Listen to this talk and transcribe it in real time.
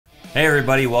Hey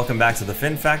everybody, welcome back to the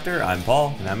Fin Factor. I'm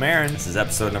Paul. And I'm Aaron. This is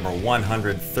episode number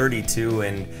 132,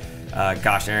 and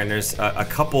gosh, Aaron, there's a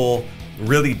couple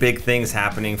really big things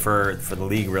happening for the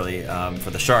league, really, for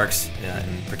the Sharks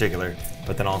in particular,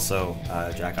 but then also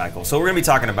Jack Eichel. So we're going to be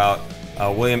talking about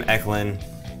William Eklund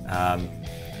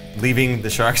leaving the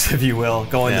Sharks, if you will,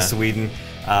 going to Sweden.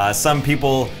 Some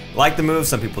people like the move,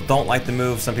 some people don't like the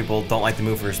move, some people don't like the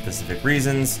move for specific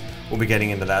reasons. We'll be getting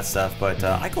into that stuff, but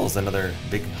Eichel is another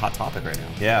big hot topic right now.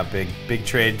 Yeah, big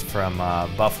trade from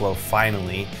Buffalo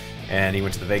finally, and he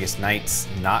went to the Vegas Knights,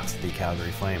 not the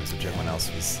Calgary Flames, which everyone else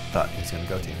thought he was going to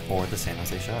go to. Or the San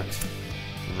Jose Sharks.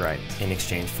 Right. In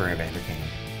exchange for Evander Kane.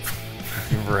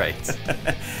 Right.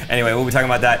 Anyway, we'll be talking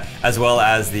about that as well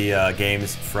as the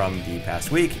games from the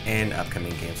past week and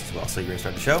upcoming games as well. So you're going to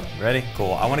start the show? Ready?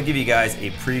 Cool. I want to give you guys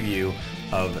a preview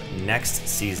of next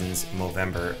season's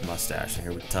Movember mustache. And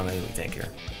here, tell me what you think here.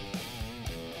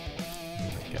 Oh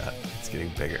my god, it's getting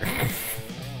bigger.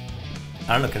 I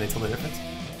don't know, can they tell the difference?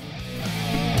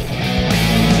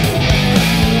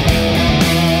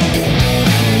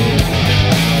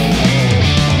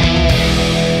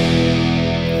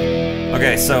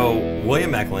 Okay, so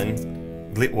William Eklund.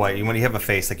 What, when you have a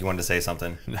face like you wanted to say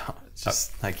something? No, it's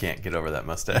just I can't get over that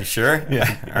mustache. You sure?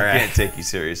 Yeah, all right. I can't take you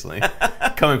seriously.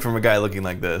 Coming from a guy looking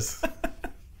like this.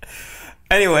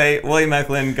 Anyway, William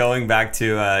Eklund going back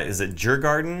to, is it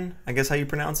Djurgården, I guess how you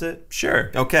pronounce it?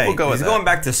 Sure. Okay. We'll go with He's that. going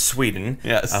back to Sweden.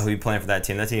 Yes. Who he playing for that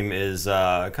team. That team is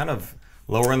kind of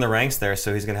lower in the ranks there,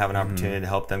 so he's going to have an opportunity to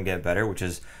help them get better, which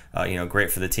is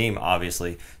great for the team,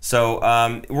 obviously.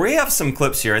 So we have some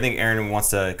clips here. I think Aaron wants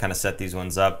to kind of set these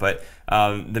ones up, but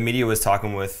the media was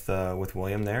talking with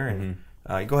William there, and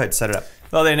go ahead, set it up.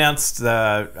 Well, they announced,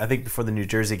 I think before the New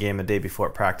Jersey game, a day before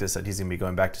practice, that he's going to be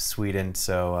going back to Sweden.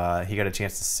 So he got a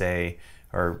chance to say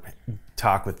or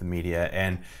talk with the media.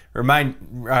 And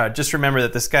just remember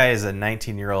that this guy is a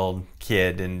 19-year-old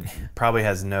kid and probably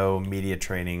has no media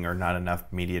training or not enough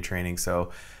media training.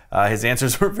 So his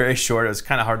answers were very short. It was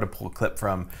kind of hard to pull a clip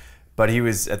from. But he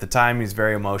was, at the time, he was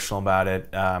very emotional about it.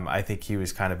 I think he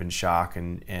was kind of in shock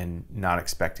and not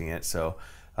expecting it. So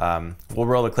we'll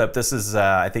roll the clip. This is,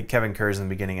 I think, Kevin Kurz in the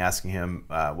beginning asking him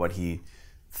what he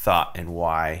thought and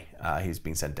why he's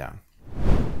being sent down.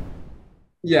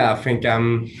 Yeah, I think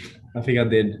I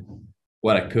did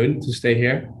what I could to stay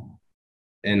here,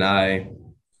 and I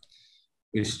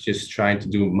was just trying to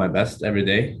do my best every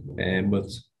day. But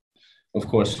of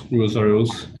course, rules are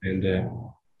rules, and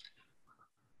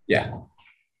yeah.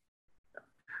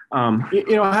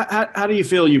 How do you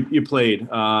feel you played?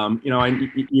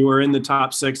 You were in the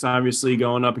top six, obviously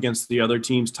going up against the other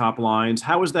team's top lines.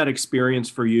 How was that experience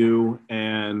for you?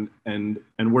 And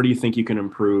where do you think you can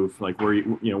improve? Like where are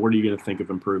you going to think of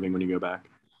improving when you go back?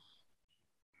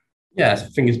 Yeah, I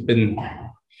think it's been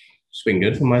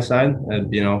good from my side.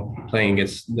 Playing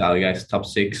against the other guys, top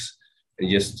six, and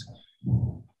just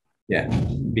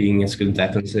being as good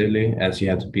defensively as you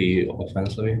have to be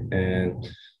offensively. And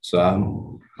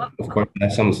so, of course,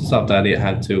 there's some stuff that I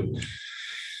had to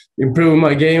improve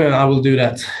my game, and I will do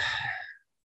that.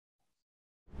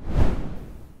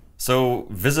 So,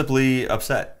 visibly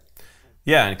upset.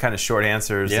 Yeah, and kind of short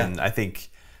answers. Yeah. And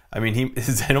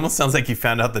it almost sounds like he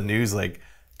found out the news like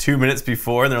 2 minutes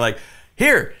before, and they're like,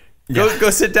 here, go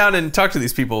sit down and talk to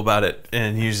these people about it.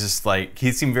 And he was just like,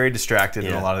 he seemed very distracted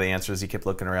in a lot of the answers. He kept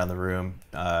looking around the room.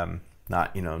 I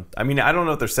don't know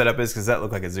what their setup is because that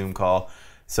looked like a Zoom call.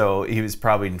 So he was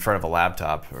probably in front of a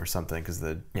laptop or something because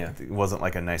it wasn't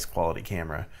like a nice quality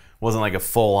camera. It wasn't like a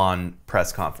full-on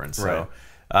press conference. Right.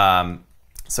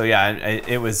 So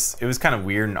it was kind of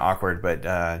weird and awkward.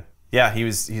 But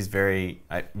he's very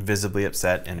visibly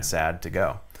upset and sad to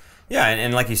go. Yeah,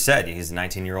 and like you said, he's a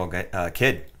 19-year-old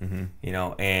kid,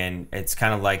 and it's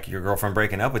kind of like your girlfriend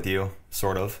breaking up with you,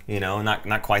 sort of,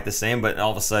 not quite the same, but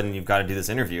all of a sudden you've got to do this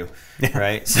interview,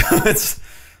 right? So it's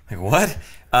like, what?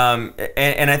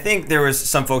 And I think there was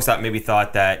some folks that maybe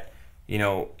thought that,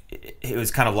 it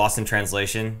was kind of lost in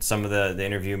translation, some of the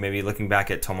interview, maybe looking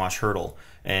back at Tomas Hertl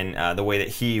and the way that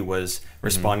he was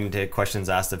responding to questions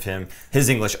asked of him. His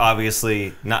English,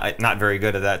 obviously not very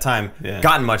good at that time,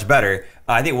 gotten much better.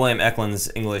 I think William Eklund's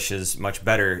English is much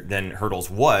better than Hertl's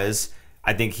was.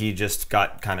 I think he just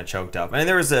got kind of choked up. And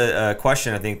there was a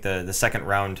question, I think the second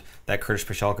round, that Curtis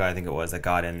Pichelka, I think it was, that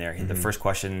got in there. The first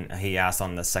question he asked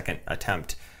on the second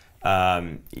attempt,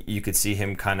 you could see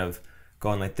him kind of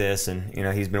going like this, and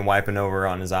he's been wiping over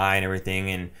on his eye and everything,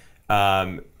 and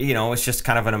it's just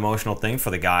kind of an emotional thing for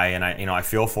the guy, and I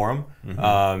feel for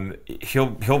him.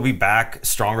 He'll be back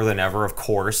stronger than ever, of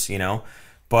course,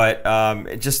 but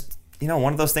it just you know,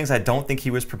 one of those things. I don't think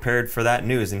he was prepared for that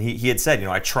news, and he had said, you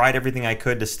know, I tried everything I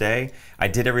could to stay. I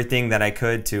did everything that I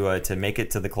could to make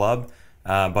it to the club,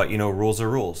 but you know, rules are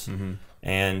rules,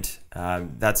 and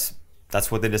that's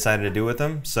what they decided to do with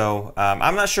him. So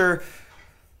I'm not sure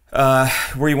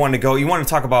where you want to go. You want to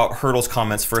talk about Hertl's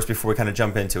comments first before we kind of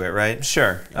jump into it, right?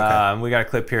 Sure. Okay. We got a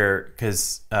clip here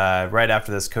because right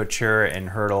after this, Couture and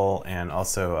Hertl and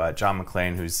also John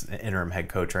McClain, who's the interim head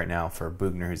coach right now for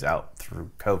Bugner, who's out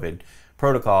through COVID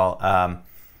protocol,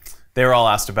 they were all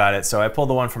asked about it. So I pulled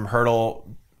the one from Hertl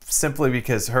simply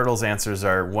because Hertl's answers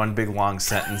are one big long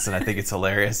sentence, and I think it's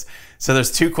hilarious. So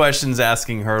there's 2 questions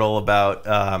asking Hertl about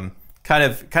kind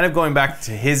of going back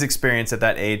to his experience at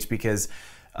that age, because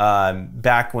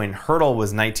back when Hertl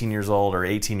was 19 years old or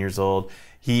 18 years old,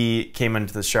 he came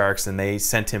into the Sharks and they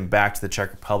sent him back to the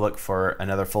Czech Republic for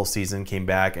another full season, came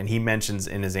back, and he mentions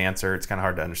in his answer, it's kind of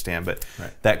hard to understand, but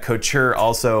that Couture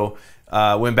also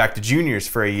went back to juniors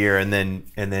for a year and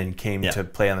then came to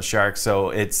play on the Sharks. So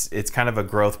it's kind of a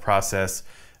growth process.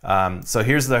 So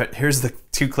here's the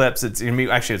 2 clips.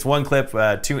 It's one clip,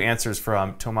 2 answers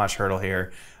from Tomas Hertl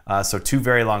here. So 2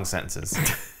 very long sentences.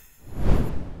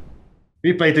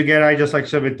 We play together. I just like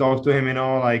should talk to him, you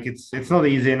know, like it's not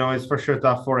easy, you know, it's for sure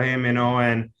tough for him, you know,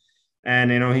 and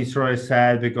you know, he's really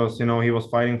sad because, you know, he was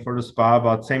fighting for the spot,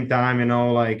 but at the same time, you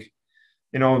know, like,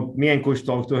 you know, me and Kush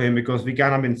talked to him because we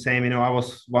kind of been same, you know, I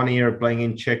was 1 year playing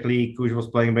in Czech league, Kush was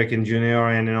playing back in junior,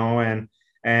 and, you know,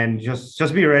 and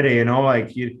just be ready, you know,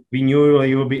 like we knew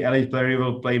you will be elite player, you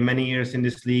will play many years in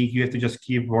this league, you have to just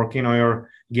keep working on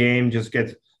your game, just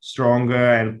get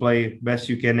stronger and play best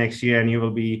you can next year, and you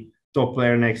will be top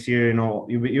player next year, you know,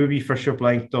 you'll be for sure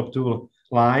playing top 2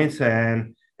 lines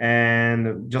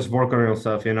and just work on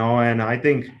yourself, you know, and I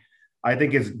think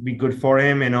it's be good for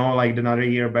him, you know, like another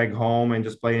year back home and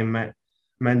just playing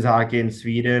men's hockey in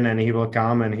Sweden, and he will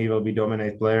come and he will be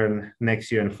dominant player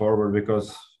next year and forward,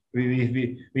 because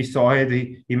we saw it,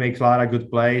 he makes a lot of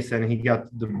good plays and he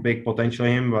got the big potential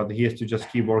in him, but he has to just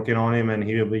keep working on him and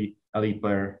he will be elite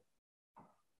player.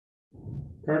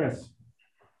 Curtis.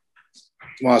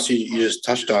 Tomas, you just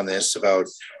touched on this about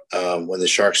when the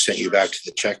Sharks sent you back to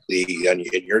the Czech League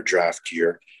in your draft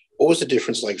year. What was the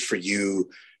difference like for you,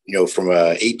 you know, from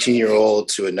a 18-year-old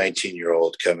to a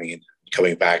 19-year-old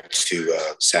coming back to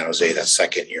San Jose that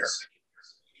second year?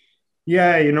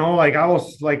 Yeah, you know, like I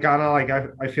was like kind of like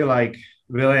I feel like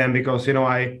William, because, you know,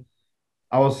 I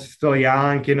was still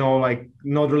young, you know, like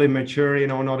not really mature, you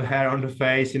know, not hair on the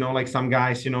face, you know, like some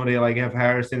guys, you know, they like have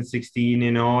hair since 16,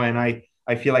 you know, and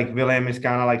I feel like William is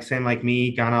kind of like same like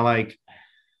me, kind of like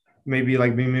maybe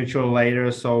like be mutual later.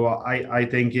 So I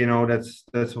think, you know, that's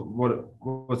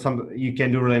what some you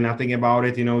can do really nothing about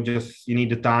it, you know, just you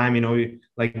need the time, you know,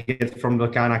 like get from the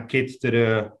kind of kids to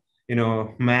the, you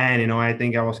know, man, you know, I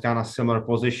think I was kind of similar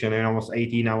position, and I was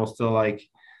 18, I was still like,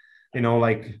 you know,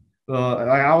 like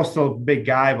I was still a big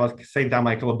guy, but at the same time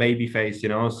like a little baby face, you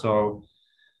know,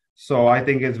 so I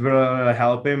think it's really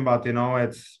help him, but, you know,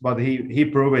 but he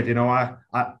proved it, you know,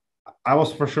 I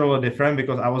was for sure different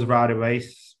because I was right away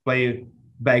play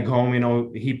back home, you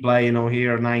know, he play, you know,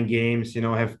 here 9 games, you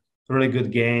know, have really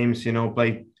good games, you know,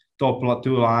 play top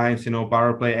 2 lines, you know,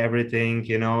 power play, everything,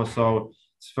 you know, so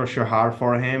it's for sure hard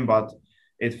for him, but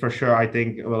it for sure, I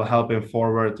think it will help him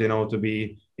forward, you know, to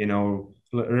be, you know,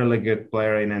 really good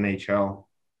player in NHL.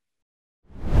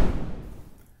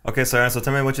 Okay, so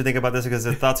tell me what you think about this, because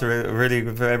the thoughts are really,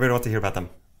 I really want to hear about them.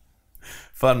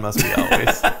 Fun must be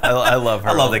always. I love her.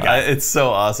 I love the guy. It's so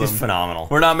awesome. He's phenomenal.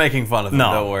 We're not making fun of him.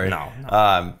 No, don't worry. No.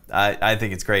 I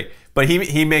think it's great. But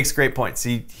he makes great points.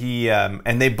 He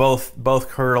and they both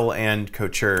Hertl and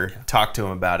Couture talked to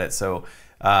him about it. So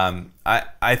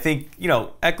I think, you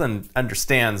know, Eklund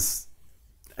understands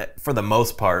for the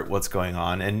most part what's going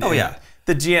on. And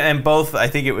the GM and both, I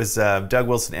think it was Doug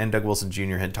Wilson and Doug Wilson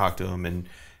Jr. had talked to him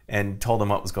and told him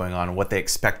what was going on and what they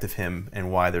expect of him and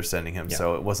why they're sending him. Yeah.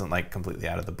 So it wasn't like completely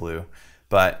out of the blue.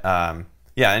 But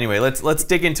yeah, anyway, let's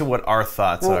dig into what our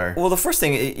thoughts are. Well, the first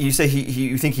thing, you say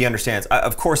you think he understands.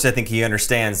 Of course, I think he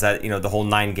understands that, you know, the whole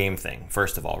 9-game thing,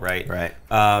 first of all, right? Right.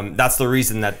 That's the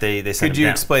reason that they sent him Could you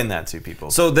down. Explain that to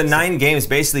people? So the 9 games,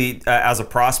 basically, as a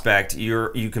prospect,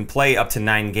 you can play up to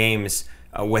 9 games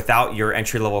without your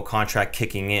entry-level contract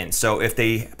kicking in. So if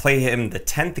they play him the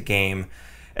 10th game,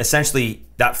 essentially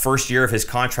that first year of his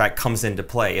contract comes into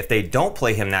play. If they don't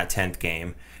play him that 10th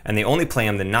game and they only play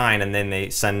him the 9, and then they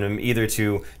send him either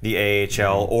to the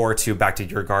AHL or to back to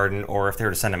your garden, or if they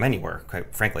were to send him anywhere,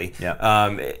 quite frankly,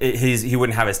 he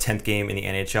wouldn't have his 10th game in the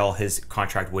NHL. His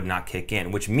contract would not kick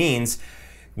in, which means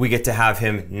we get to have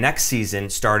him next season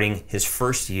starting his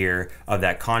first year of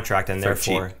that contract, and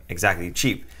therefore cheap. Exactly,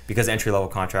 cheap. because entry-level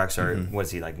contracts are, what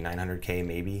is he, like $900K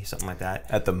maybe, something like that?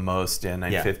 At the most, yeah,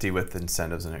 $950 with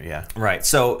incentives in it, yeah. Right.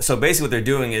 So basically what they're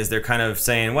doing is they're kind of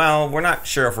saying, well, we're not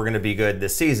sure if we're going to be good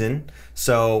this season,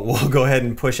 so we'll go ahead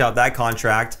and push out that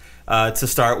contract to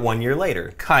start 1 year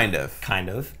later. Kind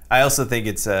of. I also think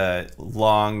it's a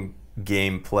long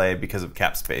game play because of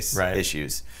cap space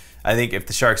issues. I think if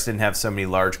the Sharks didn't have so many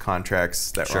large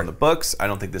contracts that were on the books, I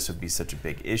don't think this would be such a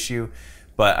big issue.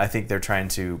 But I think they're trying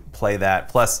to play that.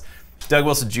 Plus, Doug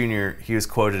Wilson Jr., he was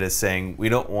quoted as saying, we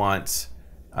want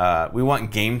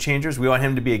game changers. We want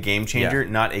him to be a game changer,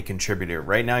 not a contributor.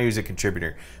 Right now, he's a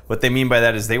contributor. What they mean by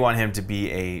that is they want him to be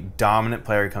a dominant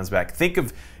player who comes back.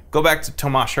 Go back to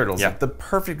Tomas Hertl, like the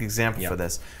perfect example for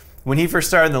this. When he first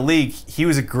started in the league, he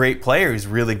was a great player. He was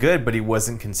really good, but he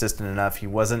wasn't consistent enough. He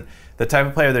wasn't the type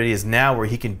of player that he is now where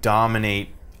he can dominate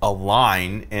a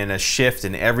line and a shift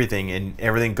and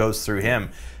everything goes through him.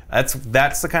 That's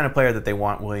the kind of player that they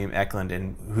want William Eklund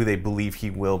and who they believe he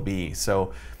will be.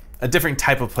 So a different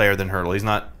type of player than Hertl. He's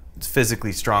not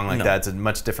physically strong like that. It's a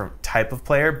much different type of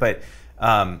player, but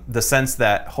the sense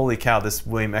that, holy cow, this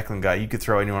William Eklund guy, you could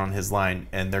throw anyone on his line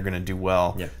and they're going to do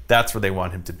well. That's where they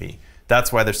want him to be.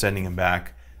 That's why they're sending him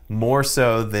back, more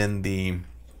so than the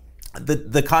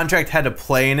contract had to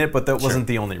play in it, but that wasn't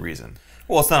the only reason.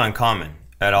 Well, it's not uncommon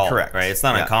at all. Correct. Right? It's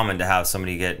not uncommon to have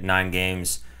somebody get 9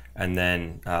 games and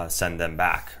then send them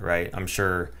back, right? I'm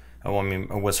sure, I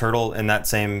mean, was Hertl in that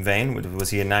same vein? Was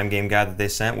he a 9-game guy that they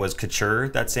sent? Was Couture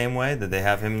that same way? Did they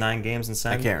have him 9 games and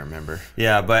send? I can't remember.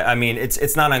 Yeah, but I mean,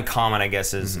 it's not uncommon, I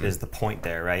guess, is the point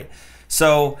there, right?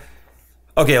 So,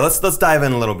 okay, let's dive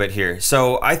in a little bit here.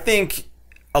 So I think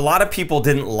a lot of people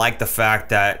didn't like the fact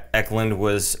that Eklund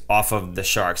was off of the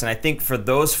Sharks. And I think for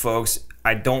those folks,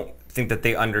 I don't think that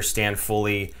they understand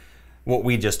fully what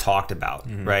we just talked about,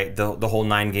 right? The whole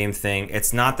 9-game thing.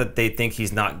 It's not that they think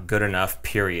he's not good enough,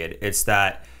 period. It's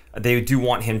that they do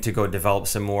want him to go develop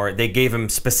some more. They gave him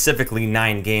specifically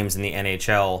 9 games in the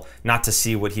NHL, not to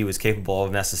see what he was capable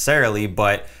of necessarily,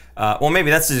 but well, maybe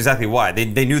that's exactly why.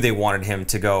 They knew they wanted him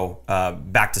to go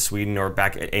back to Sweden or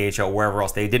back at AHL, wherever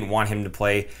else. They didn't want him to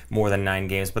play more than 9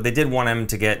 games, but they did want him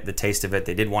to get the taste of it.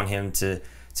 They did want him to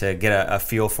get a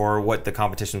feel for what the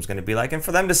competition was going to be like and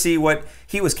for them to see what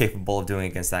he was capable of doing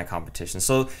against that competition.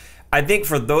 So I think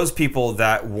for those people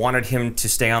that wanted him to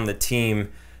stay on the team,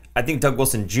 I think Doug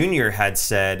Wilson Jr. had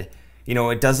said, you know,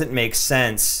 it doesn't make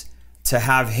sense to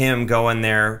have him go in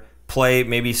there, play,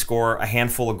 maybe score a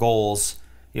handful of goals,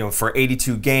 you know, for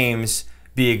 82 games,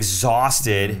 be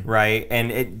exhausted, right?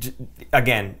 And it,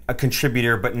 again, a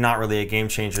contributor, but not really a game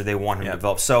changer. They want him to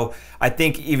develop. So I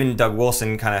think even Doug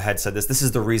Wilson kind of had said this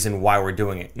is the reason why we're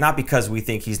doing it. Not because we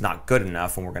think he's not good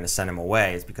enough and we're going to send him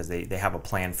away. It's because they have a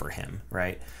plan for him,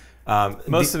 right?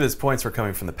 Most of his points were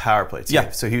coming from the power play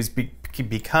team. So he was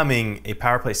becoming a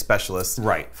power play specialist.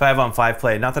 Right. 5-on-5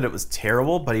 play. Not that it was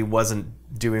terrible, but he wasn't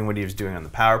doing what he was doing on the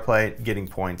power play, getting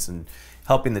points and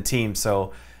helping the team.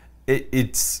 So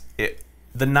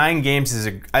the 9 games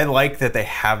is I like that they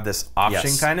have this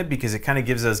option kind of, because it kind of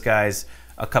gives those guys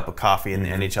a cup of coffee in the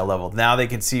NHL level. Now they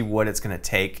can see what it's going to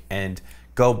take and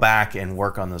go back and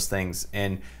work on those things.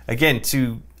 And again,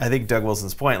 to I think Doug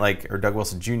Wilson's point, or Doug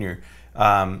Wilson Jr.,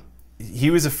 he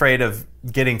was afraid of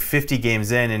getting 50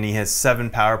 games in and he has 7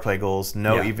 power play goals,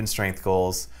 no even strength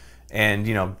goals, and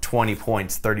 20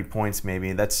 points, 30 points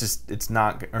maybe. That's just, it's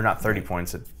not, or not 30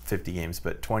 points at 50 games,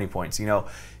 but 20 points.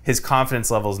 His confidence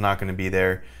level is not going to be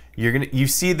there. You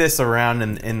see this around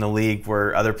in the league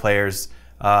where other players,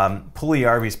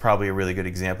 Puljujärvi is probably a really good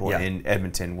example in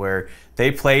Edmonton, where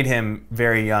they played him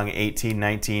very young, 18,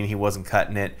 19. He wasn't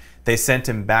cutting it. They sent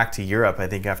him back to Europe, I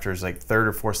think, after his 3rd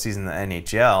or 4th season in the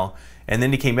NHL, and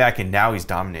then he came back and now he's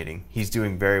dominating. He's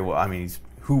doing very well. I mean,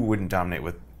 who wouldn't dominate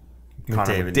with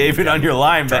David on your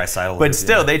line? But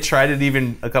still, they tried it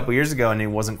even a couple years ago and he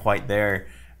wasn't quite there.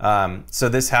 So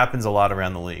this happens a lot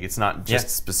around the league. It's not just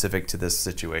specific to this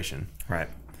situation. Right.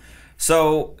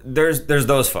 So there's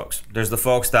those folks. There's the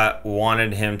folks that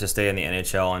wanted him to stay in the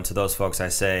NHL, and to those folks I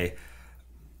say,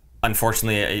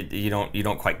 unfortunately, you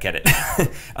don't quite get it,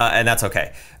 and that's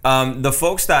okay. The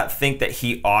folks that think that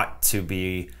he ought to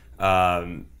be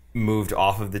moved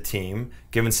off of the team,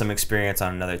 given some experience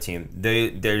on another team,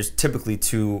 there's typically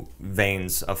 2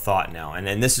 veins of thought now,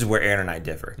 and this is where Aaron and I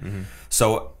differ.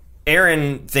 So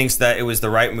Aaron thinks that it was the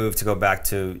right move to go back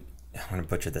to, I'm going to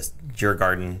butcher this,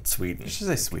 Djurgården, Sweden. You should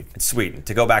say Sweden. It's Sweden,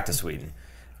 to go back to Sweden.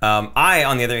 I,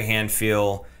 on the other hand,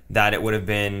 feel that it would have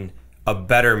been a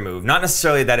better move. Not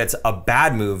necessarily that it's a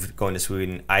bad move going to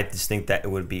Sweden. I just think that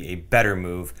it would be a better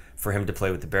move for him to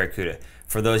play with the Barracuda.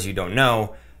 For those you don't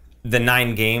know, the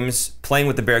 9 games, playing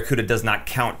with the Barracuda does not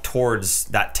count towards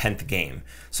that 10th game.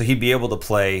 So he'd be able to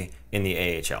play in the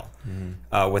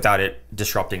AHL without it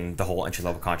disrupting the whole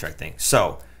entry-level contract thing.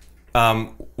 So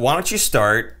why don't you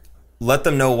start? Let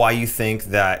them know why you think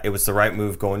that it was the right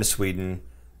move going to Sweden.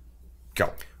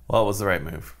 Go. Well, it was the right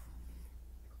move.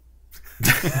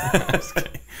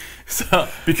 So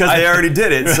because they already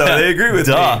did it, so they agree with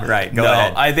me. Right, go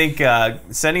ahead. I think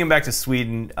sending him back to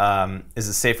Sweden is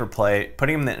a safer play.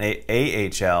 Putting him in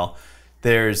the AHL,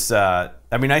 there's, I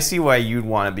mean, I see why you'd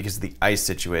want it because of the ice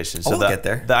situation. So we'll get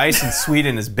there. The ice in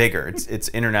Sweden is bigger. It's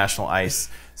international ice,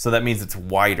 so that means it's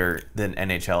wider than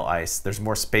NHL ice. There's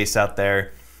more space out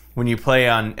there. When you play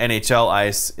on NHL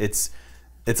ice, it's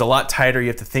a lot tighter. You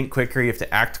have to think quicker. You have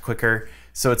to act quicker.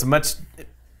 So it's a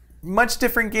much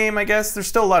different game, I guess. There's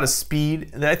still a lot of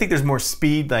speed. I think there's more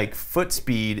speed, like foot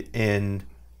speed, in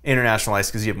international ice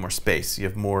because you have more space. You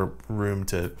have more room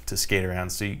to skate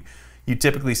around. So you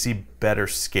typically see better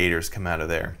skaters come out of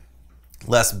there.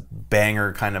 Less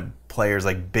banger kind of players,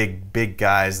 like big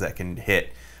guys that can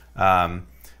hit.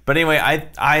 But anyway,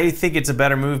 I think it's a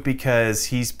better move because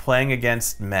he's playing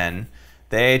against men.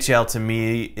 The AHL to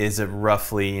me is a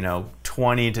roughly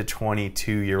 20 to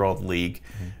 22-year-old league.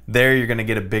 There you're going to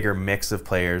get a bigger mix of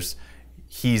players.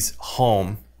 He's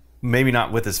home, maybe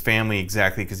not with his family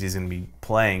exactly because he's going to be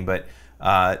playing, but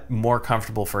more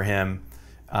comfortable for him.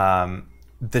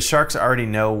 The Sharks already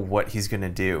know what he's going to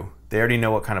do. They already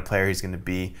know what kind of player he's going to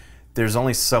be. There's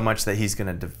only so much that he's going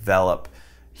to develop.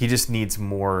 He just needs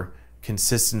more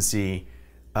consistency,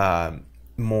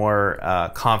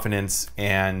 more confidence,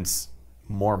 and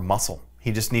more muscle.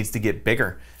 He just needs to get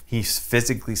bigger. He's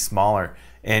physically smaller.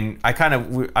 And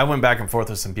I went back and forth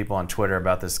with some people on Twitter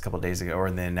about this a couple of days ago,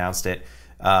 or they announced it.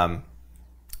 And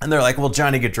they're like, well,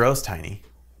 Johnny Gaudreau's tiny.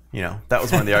 That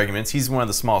was one of the arguments. He's one of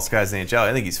the smallest guys in the NHL.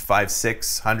 I think he's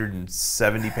 5'6",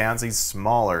 170 pounds. He's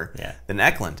smaller than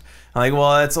Eklund. I'm like,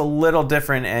 well, that's a little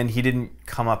different, and he didn't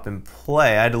come up and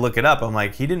play. I had to look it up. I'm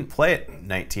like, he didn't play at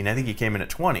 19. I think he came in at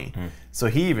 20. So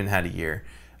he even had a year.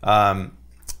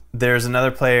 There's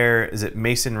another player, is it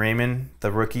Mason Reimer, the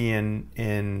rookie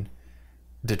in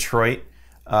Detroit,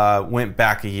 went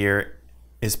back a year,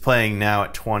 is playing now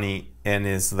at 20, and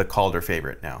is the Calder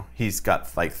favorite now. He's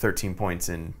got like 13 points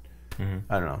in,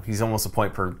 I don't know, he's almost a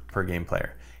point per game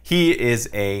player. He is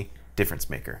a difference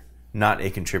maker, not a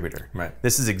contributor. Right.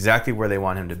 This is exactly where they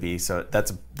want him to be. So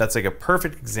that's like a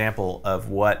perfect example of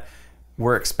what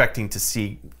we're expecting to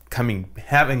see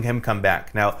having him come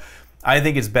back. Now, I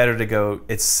think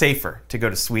it's safer to go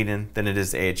to Sweden than it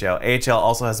is to AHL. AHL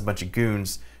also has a bunch of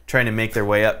goons trying to make their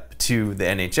way up to the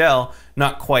NHL.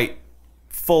 Not quite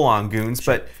full-on goons,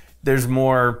 but there's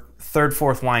more third,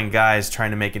 fourth line guys trying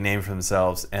to make a name for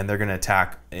themselves, and they're going to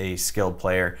attack a skilled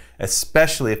player,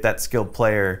 especially if that skilled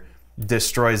player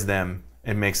destroys them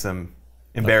and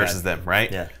embarrasses them,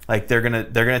 right? Yeah. Like they're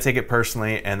gonna take it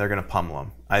personally, and they're gonna pummel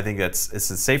them. I think it's a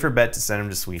safer bet to send him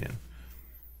to Sweden.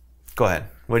 Go ahead.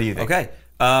 What do you think? Okay.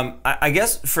 I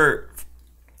guess for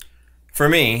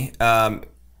me,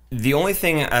 the only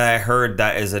thing I heard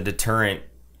that is a deterrent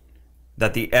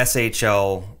that the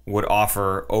SHL would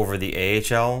offer over the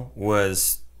AHL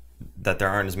was that there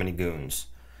aren't as many goons.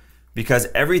 Because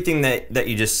everything that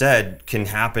you just said can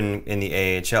happen in the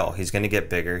AHL. He's going to get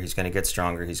bigger. He's going to get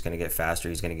stronger. He's going to get faster.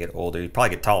 He's going to get older. He'd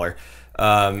probably get taller.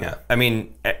 I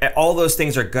mean, all those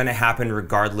things are going to happen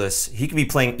regardless. He could be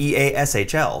playing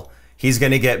EASHL. He's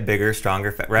going to get bigger,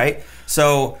 stronger, right?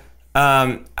 So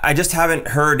I just haven't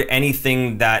heard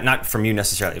anything that, not from you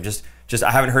necessarily, just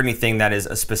I haven't heard anything that is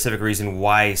a specific reason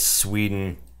why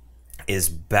Sweden is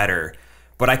better.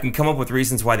 But I can come up with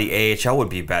reasons why the AHL would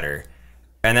be better.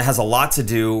 And it has a lot to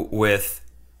do with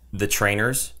the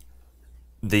trainers,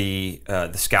 the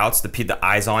scouts, the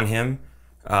eyes on him,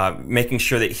 making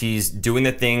sure that he's doing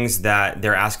the things that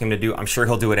they're asking him to do. I'm sure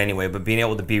he'll do it anyway, but being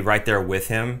able to be right there with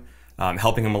him,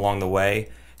 helping him along the way,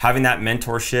 having that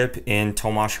mentorship in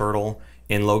Tomas Hertl,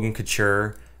 in Logan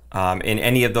Couture, in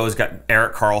any of those guys,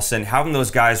 Erik Karlsson, having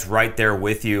those guys right there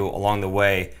with you along the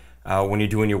way when you're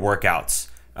doing your workouts.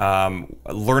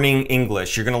 Learning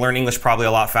English. You're going to learn English probably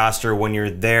a lot faster when you're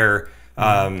there.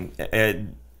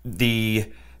 The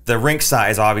rink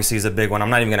size obviously is a big one. I'm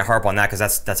not even going to harp on that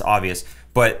because that's obvious.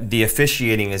 But the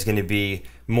officiating is going to be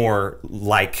more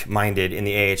like-minded in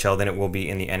the AHL than it will be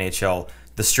in the NHL.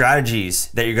 The strategies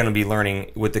that you're going to be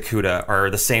learning with the CUDA are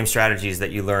the same strategies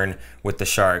that you learn with the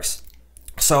Sharks.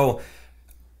 So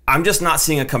I'm just not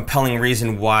seeing a compelling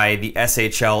reason why the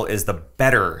SHL is the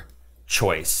better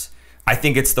choice. I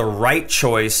think it's the right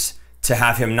choice to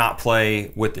have him not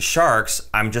play with the Sharks.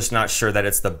 I'm just not sure that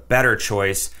it's the better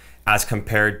choice as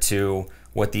compared to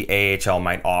what the AHL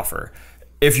might offer.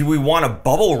 If we want to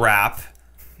bubble wrap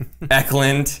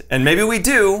Eklund, and maybe we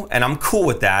do, and I'm cool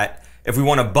with that. If we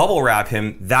want to bubble wrap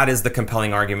him, that is the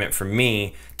compelling argument for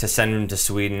me to send him to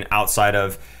Sweden outside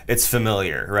of it's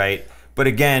familiar, right? But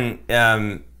again,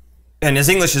 and his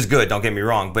English is good, don't get me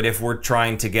wrong, but if we're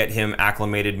trying to get him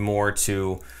acclimated more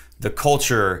to the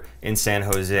culture in San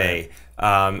Jose,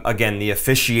 again, the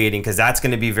officiating, because that's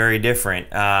going to be very different.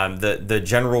 The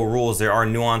general rules, there are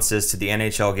nuances to the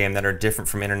NHL game that are different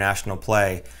from international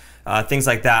play. Things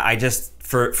like that.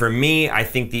 For me, I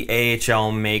think the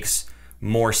AHL makes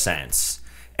more sense.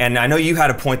 And I know you had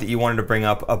a point that you wanted to bring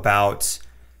up about...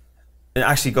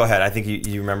 Actually, go ahead. I think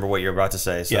you remember what you're about to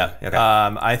say. So, yeah. Okay.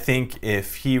 I think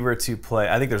if he were to play...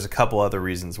 I think there's a couple other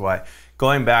reasons why.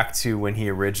 Going back to when he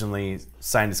originally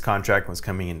signed his contract and was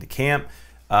coming into camp,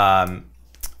 I'm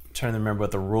trying to remember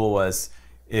what the rule was.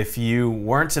 If you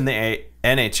weren't in the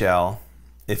NHL,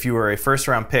 if you were a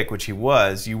first-round pick, which he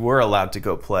was, you were allowed to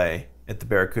go play at the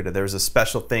Barracuda. There was a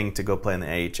special thing to go play in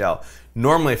the AHL.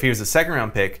 Normally, if he was a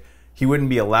second-round pick, he wouldn't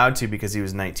be allowed to because he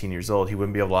was 19 years old. He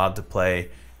wouldn't be allowed to play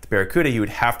the Barracuda. He would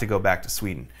have to go back to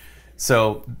Sweden.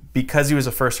 So because he was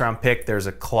a first-round pick, there's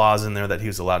a clause in there that he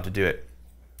was allowed to do it.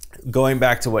 Going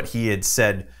back to what he had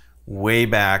said way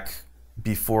back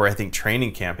before I think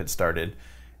training camp had started,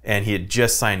 and he had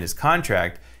just signed his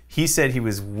contract, he said he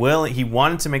was willing, he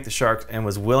wanted to make the Sharks and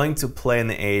was willing to play in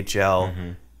the AHL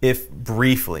if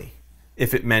briefly,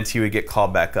 if it meant he would get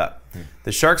called back up.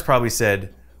 The Sharks probably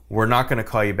said, we're not going to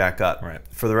call you back up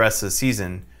for the rest of the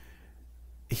season.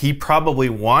 He probably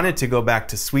wanted to go back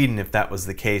to Sweden if that was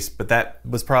the case, but that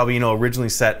was probably, originally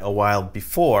set a while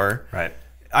before. Right.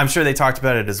 I'm sure they talked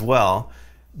about it as well.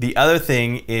 The other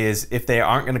thing is if they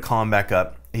aren't going to call him back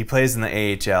up, he plays in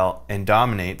the AHL and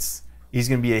dominates, he's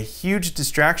going to be a huge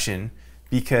distraction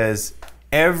because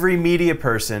every media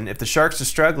person, if the Sharks are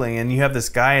struggling and you have this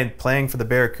guy playing for the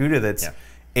Barracuda that's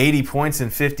 80 points in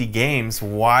 50 games,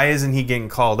 why isn't he getting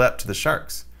called up to the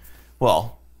Sharks?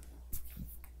 Well,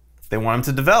 they want him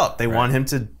to develop. They want him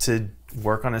to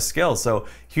work on his skills. So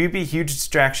he would be a huge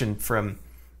distraction from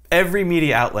every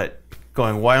media outlet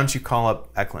going, why don't you call up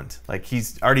Eklund? Like,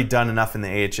 he's already done enough in the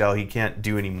AHL. He can't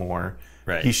do any more.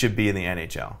 Right. He should be in the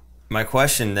NHL. My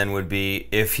question then would be,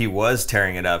 if he was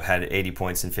tearing it up, had 80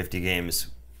 points in 50 games,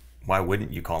 why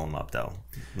wouldn't you call him up, though?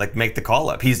 Like, make the call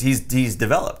up. He's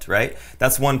developed, right?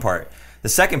 That's one part. The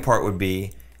second part would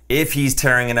be, if he's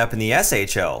tearing it up in the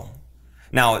SHL.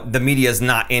 Now, the media is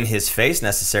not in his face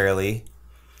necessarily,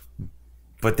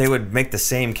 but they would make the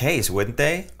same case, wouldn't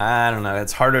they? I don't know.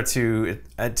 It's harder to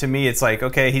me, it's like,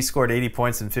 okay, he scored 80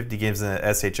 points in 50 games in the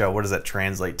SHL. What does that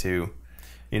translate to?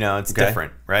 It's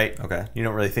different, right? Okay. You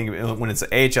don't really think of it. When it's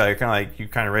the AHL, you're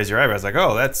kind of raise your eyebrows like,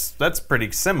 oh, that's pretty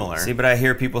similar. See, but I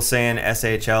hear people saying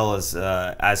SHL is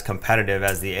as competitive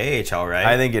as the AHL, right?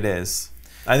 I think it is.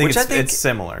 I think it's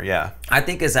similar, yeah. I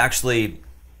think is actually,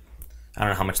 I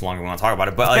don't know how much longer we want to talk about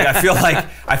it, but like,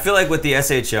 I feel like with the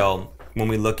SHL, when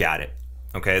we look at it,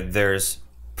 okay, there's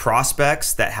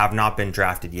prospects that have not been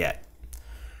drafted yet.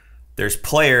 There's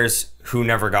players who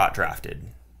never got drafted,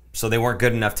 so they weren't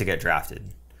good enough to get drafted.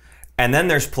 And then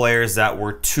there's players that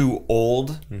were too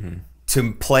old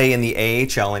to play in the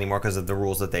AHL anymore because of the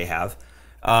rules that they have,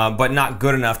 but not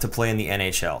good enough to play in the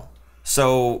NHL.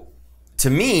 So to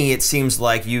me, it seems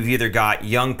like you've either got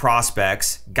young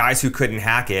prospects, guys who couldn't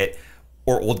hack it,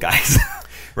 or old guys.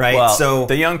 Right. Well, so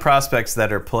the young prospects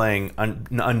that are playing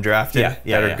undrafted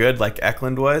that are good, like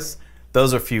Eklund was,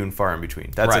 those are few and far in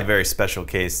between. That's a very special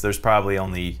case. There's probably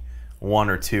only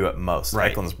one or two at most. Right.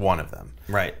 Eklund's one of them.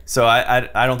 Right. So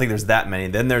I don't think there's that many.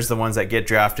 Then there's the ones that get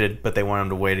drafted, but they want them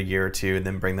to wait a year or two and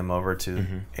then bring them over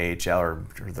to AHL or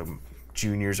the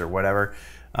juniors or whatever.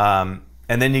 And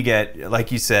then you get,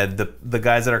 like you said, the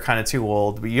guys that are kind of too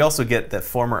old. But you also get the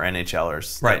former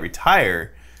NHLers that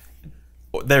retire.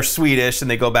 They're Swedish and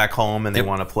they go back home and they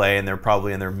want to play, and they're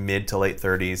probably in their mid to late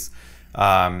 30s.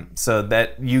 So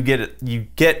that you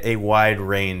get a wide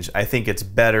range. I think it's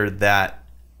better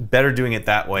doing it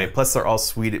that way. Plus, they're all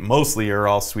Swedish. Mostly are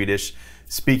all Swedish,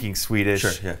 speaking Swedish.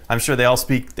 Sure, yeah. I'm sure they all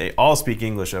speak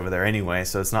English over there anyway.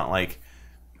 So it's not like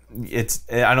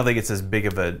I don't think it's as big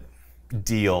of a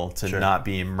deal to not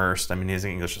be immersed. I mean, his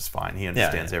English is fine. He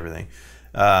understands everything.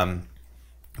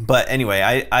 But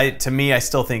anyway, to me, I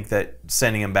still think that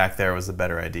sending him back there was a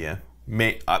better idea.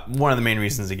 One of the main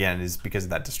reasons, again, is because of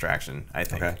that distraction, I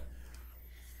think. Okay.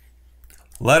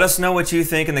 Let us know what you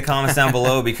think in the comments down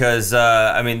below, because,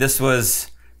 I mean, this was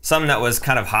something that was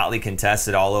kind of hotly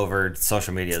contested all over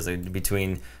social media,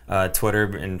 between Twitter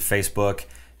and Facebook.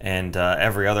 and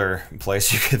every other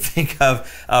place you could think of.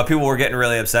 People were getting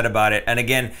really upset about it. And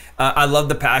again, I love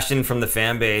the passion from the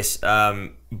fan base,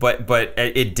 but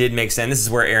it did make sense. This is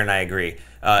where Aaron and I agree.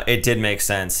 It did make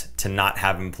sense to not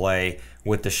have him play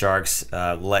with the Sharks,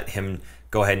 let him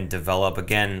go ahead and develop.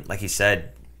 Again, like he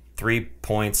said, 3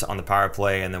 points on the power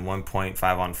play and then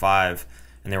 1.5 on 5,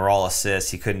 and they were all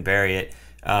assists. He couldn't bury it.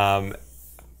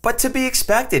 But to be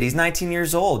expected, he's 19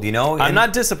 years old, you know? I'm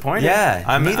not disappointed. Yeah,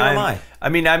 neither am I. I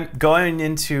mean, I'm going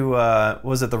into,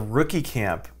 was it the rookie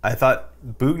camp? I thought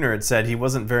Bugner had said he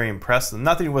wasn't very impressed.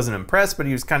 Not that he wasn't impressed, but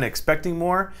he was kind of expecting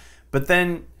more. But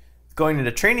then going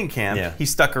into training camp, he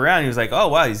stuck around. He was like, oh,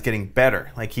 wow, he's getting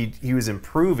better. Like, he was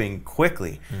improving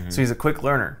quickly. So he's a quick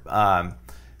learner.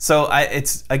 So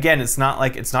it's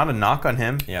not a knock on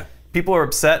him. Yeah. People are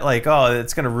upset, like, oh,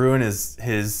 it's going to ruin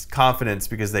his confidence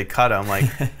because they cut him. Like,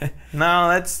 no,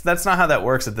 that's not how that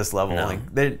works at this level. No.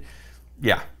 Like,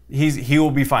 he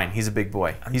will be fine. He's a big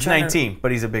boy. He's 19,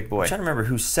 but he's a big boy. I'm trying to remember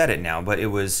who said it now, but it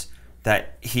was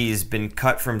that he's been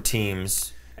cut from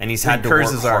teams and he's had to work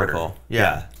harder. Article.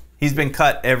 Yeah. He's been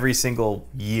cut every single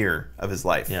year of his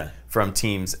life from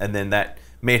teams, and then that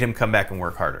made him come back and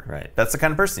work harder. Right. That's the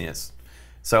kind of person he is.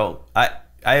 So I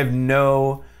have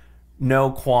no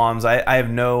qualms. I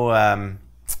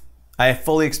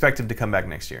fully expect him to come back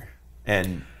next year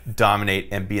and dominate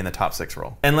and be in the top 6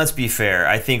 role. And let's be fair.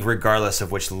 I think regardless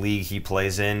of which league he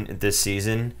plays in this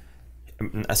season,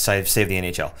 save the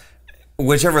NHL,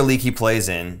 whichever league he plays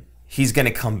in, he's going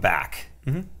to come back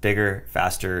bigger,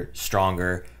 faster,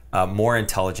 stronger, more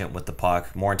intelligent with the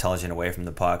puck, more intelligent away from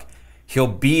the puck. He'll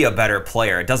be a better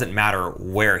player. It doesn't matter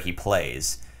where he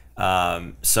plays.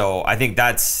 So I think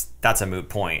that's a moot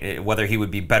point. Whether he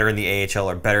would be better in the AHL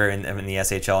or better in the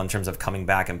SHL in terms of coming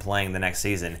back and playing the next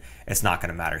season, it's not going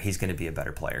to matter. He's going to be a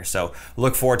better player. So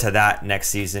look forward to that next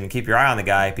season. Keep your eye on the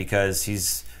guy because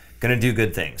he's going to do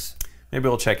good things. Maybe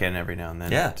we'll check in every now and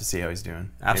then to see how he's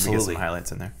doing. Absolutely. Maybe get some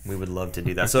highlights in there. We would love to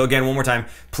do that. So again, one more time,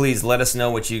 please let us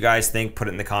know what you guys think. Put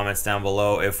it in the comments down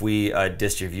below. If we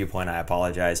dissed your viewpoint, I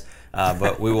apologize.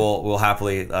 But we'll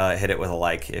happily hit it with a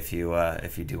like if you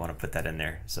do want to put that in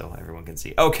there so everyone can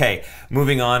see. Okay,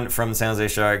 moving on from the San Jose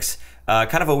Sharks.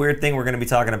 Kind of a weird thing. We're going to be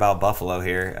talking about Buffalo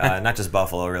here. Not just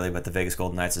Buffalo, really, but the Vegas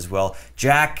Golden Knights as well.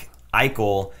 Jack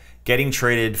Eichel getting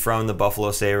traded from the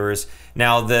Buffalo Sabres.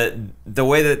 Now, the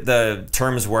way that the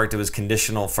terms worked, it was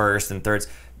conditional first and thirds.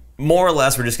 More or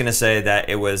less, we're just going to say that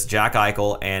it was Jack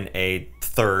Eichel and a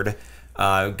third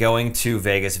going to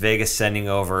Vegas. Vegas sending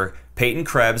over Peyton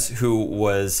Krebs, who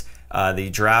was the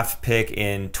draft pick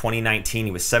in 2019.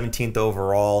 He was 17th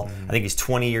overall. I think he's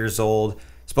 20 years old.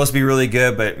 Supposed to be really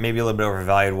good, but maybe a little bit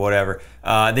overvalued, whatever.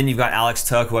 Then you've got Alex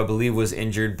Tuch, who I believe was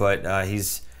injured, but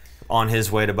he's on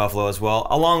his way to Buffalo as well,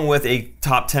 along with a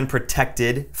top 10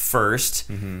 protected first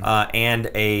and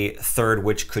a third,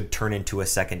 which could turn into a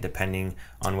second, depending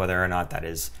on whether or not that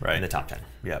is in the top 10.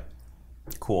 Yep.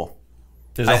 Cool.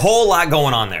 There's a whole lot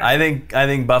going on there. I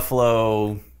think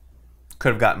Buffalo could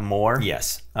have gotten more.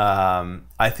 Yes.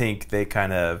 I think they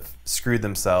kind of screwed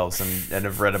themselves, and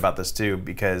have read about this too,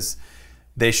 because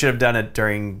they should have done it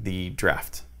during the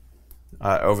draft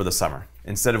over the summer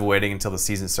instead of waiting until the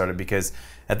season started, because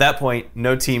at that point,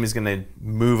 no team is going to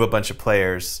move a bunch of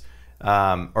players,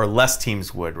 or less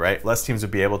teams would, right? Less teams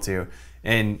would be able to,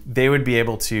 and they would be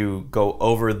able to go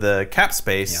over the cap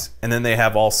space, and then they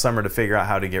have all summer to figure out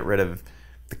how to get rid of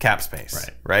the cap space,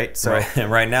 right? So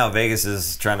right now, Vegas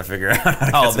is trying to figure out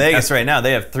how to Vegas right now,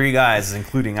 they have 3 guys,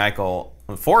 including Eichel,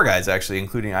 4 guys actually,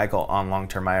 including Eichel, on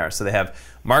long-term IR. So they have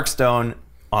Mark Stone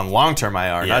on long-term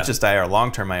IR, not just IR,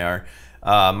 long-term IR.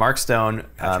 Mark Stone,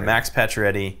 Max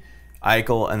Pacioretty,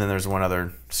 Eichel, and then there's one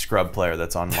other scrub player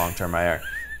that's on long-term IR.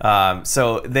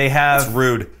 So they have... It's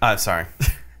rude. Sorry.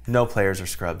 No players are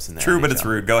scrubs in there. True, but it's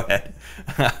rude. Go ahead.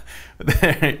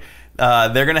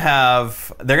 They're gonna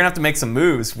have to make some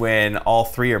moves when all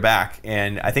 3 are back,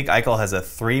 and I think Eichel has a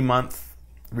 3-month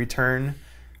return.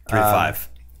 3 to 5.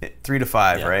 3 to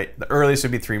 5, right? The earliest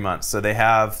would be 3 months, so they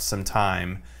have some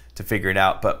time to figure it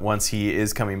out. But once he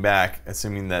is coming back,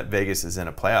 assuming that Vegas is in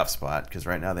a playoff spot, because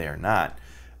right now they are not,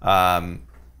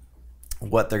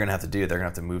 what they're gonna have to do, they're gonna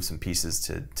have to move some pieces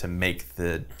to make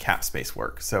the cap space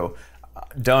work. So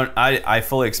I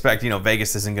fully expect,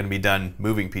 Vegas isn't gonna be done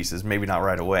moving pieces, maybe not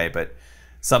right away, but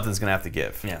something's gonna have to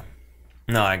give. Yeah.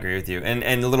 No, I agree with you. And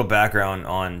a little background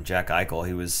on Jack Eichel.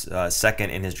 He was second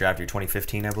in his draft year,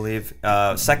 2015, I believe.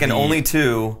 Second only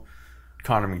to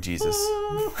Connor McJesus.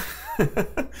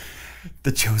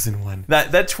 The chosen one.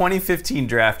 That 2015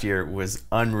 draft year was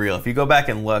unreal. If you go back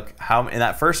and look in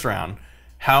that first round,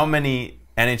 how many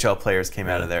NHL players came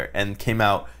out of there and came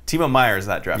out. Timo Meyer's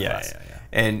that draft class.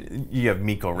 And you have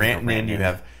Mikko Rantanen, you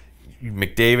have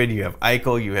McDavid, you have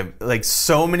Eichel, you have like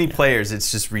so many players.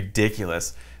 It's just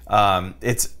ridiculous.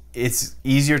 It's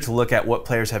easier to look at what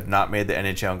players have not made the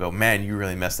NHL and go, man, you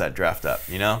really messed that draft up.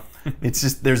 You know, it's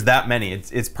just there's that many.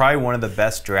 It's probably one of the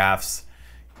best drafts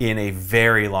in a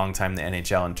very long time in the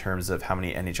NHL in terms of how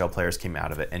many NHL players came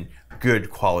out of it and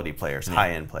good quality players,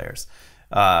 high-end players.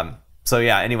 So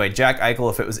yeah, anyway, Jack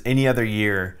Eichel, if it was any other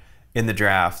year in the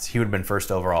draft, he would have been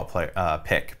first overall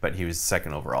pick, but he was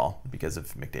second overall because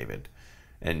of McDavid.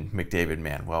 And McDavid,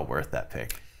 man, well worth that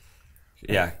pick.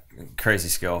 Yeah, crazy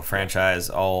skill, franchise,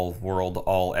 all world,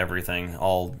 all everything,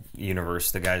 all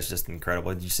universe. The guy's just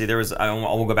incredible. Did you see there was?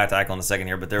 We'll go back to Eichel in a second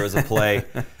here, but there was a play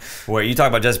where you talk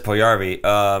about Jesse Puljujarvi.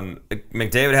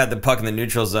 McDavid had the puck in the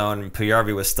neutral zone.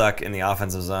 Puljujarvi was stuck in the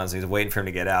offensive zone, so he was waiting for him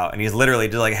to get out, and he's literally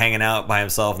just like hanging out by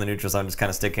himself in the neutral zone, just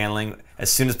kind of stick handling.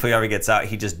 As soon as Puljujarvi gets out,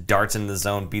 he just darts into the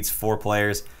zone, beats 4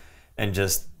 players, and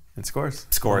just scores.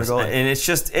 And it's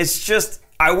just.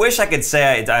 I wish I could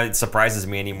say it surprises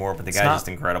me anymore, but the guy's just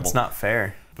incredible. It's not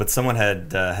fair. But someone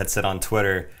had said on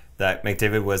Twitter that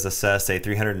McDavid was assessed a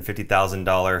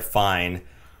 $350,000 fine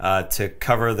to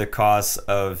cover the cost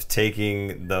of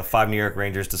taking the 5 New York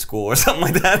Rangers to school or something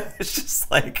like that. It's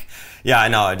just like, yeah, I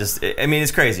know. I mean,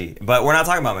 it's crazy. But we're not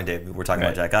talking about McDavid. We're talking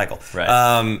about Jack Eichel.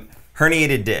 Right.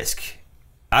 Herniated disc.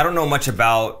 I don't know much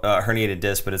about herniated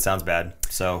disc, but it sounds bad.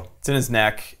 So it's in his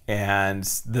neck, and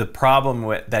the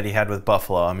problem that he had with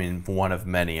Buffalo, I mean, one of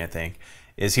many, I think,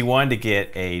 is he wanted to get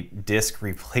a disc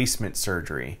replacement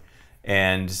surgery,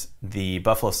 and the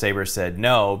Buffalo Sabres said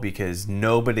no because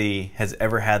nobody has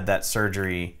ever had that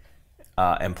surgery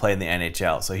and play in the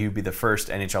NHL. So he would be the first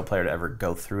NHL player to ever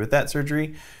go through with that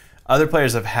surgery. Other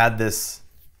players have had this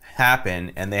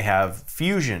happen, and they have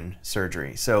fusion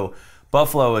surgery. So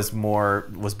Buffalo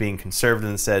was being conservative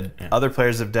and said, other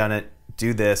players have done it,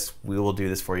 do this, we will do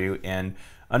this for you. And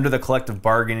under the collective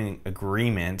bargaining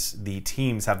agreement, the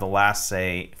teams have the last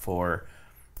say for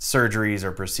surgeries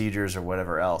or procedures or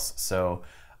whatever else. So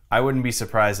I wouldn't be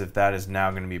surprised if that is now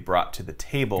going to be brought to the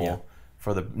table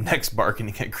for the next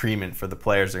bargaining agreement. For the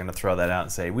players are going to throw that out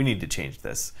and say, we need to change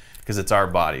this because it's our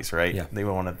bodies, right? Yeah. They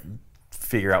want to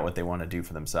figure out what they want to do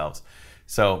for themselves.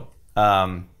 So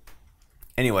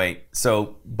anyway,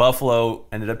 so Buffalo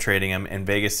ended up trading him, and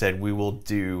Vegas said, we will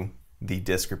do the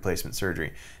disc replacement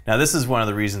surgery. Now, this is one of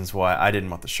the reasons why I didn't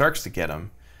want the Sharks to get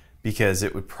him, because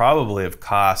it would probably have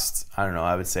cost, I don't know,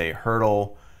 I would say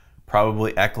Hertl,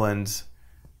 probably Eklund,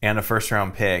 and a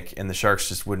first-round pick, and the Sharks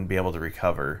just wouldn't be able to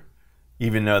recover,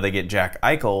 even though they get Jack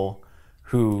Eichel,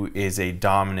 who is a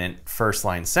dominant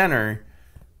first-line center,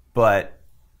 but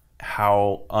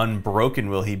how unbroken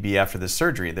will he be after this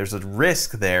surgery? There's a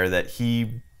risk there that the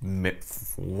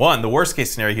worst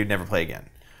case scenario, he would never play again.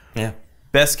 Yeah.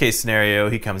 Best case scenario,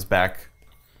 he comes back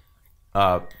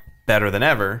better than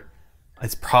ever.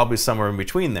 It's probably somewhere in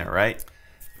between there, right?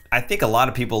 I think a lot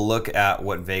of people look at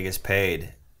what Vegas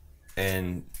paid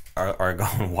and are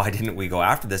going, why didn't we go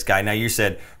after this guy? Now, you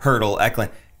said Hertl,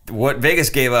 Eklund. What Vegas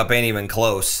gave up ain't even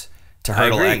close to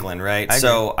Hertl, Eklund, right?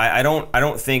 So I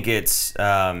don't think it's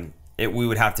we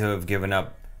would have to have given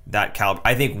up that caliber.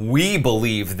 I think we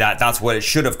believe that that's what it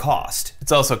should have cost.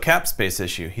 It's also a cap space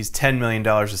issue. He's $10 million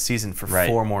a season for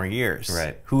 4 more years.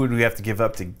 Right. Who would we have to give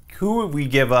up to? Who would we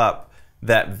give up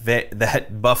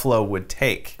that Buffalo would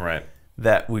take? Right.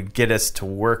 That would get us to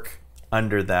work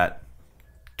under that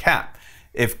cap.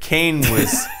 If Kane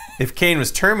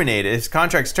was terminated, his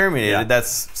contract's terminated,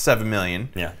 that's $7 million.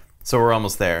 Yeah. So we're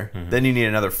almost there. Then you need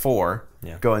another 4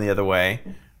 going the other way.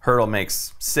 Hertl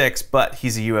makes 6, but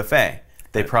he's a UFA.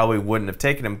 They probably wouldn't have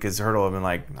taken him because Hertl would have been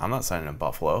like, I'm not signing in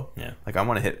Buffalo. Yeah. Like, I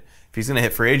want to hit, if he's going to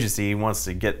hit free agency, he wants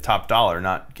to get top dollar,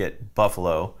 not get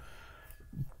Buffalo,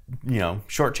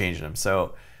 shortchanging him.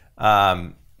 So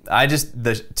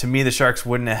to me, the Sharks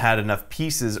wouldn't have had enough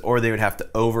pieces, or they would have to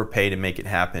overpay to make it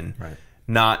happen. Right.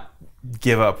 Not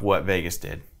give up what Vegas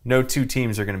did. No 2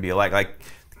 teams are going to be alike. Like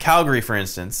Calgary, for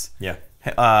instance. Yeah.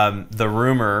 The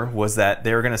rumor was that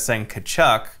they were going to send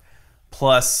Tkachuk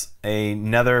plus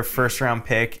another first-round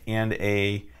pick and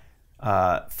a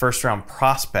first-round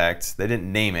prospect. They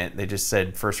didn't name it. They just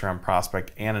said first-round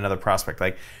prospect and another prospect.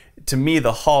 Like, to me,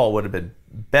 the haul would have been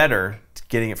better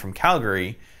getting it from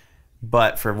Calgary,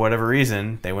 but for whatever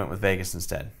reason, they went with Vegas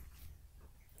instead.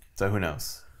 So who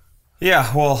knows?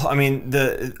 Yeah, well, I mean,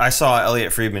 I saw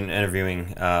Elliot Friedman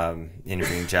interviewing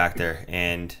Jack there,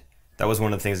 and that was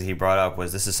one of the things that he brought up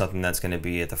was this is something that's going to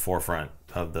be at the forefront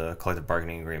of the collective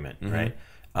bargaining agreement, right?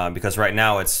 Because right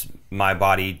now it's my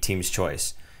body, team's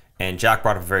choice. And Jack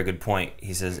brought up a very good point.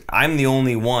 He says, I'm the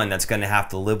only one that's going to have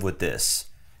to live with this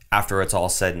after it's all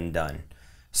said and done.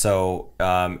 So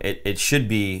it should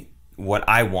be what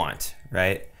I want,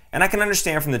 right? And I can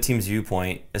understand from the team's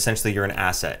viewpoint, essentially you're an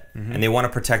asset, and they want to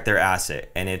protect their asset.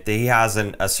 And if he has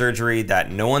a surgery that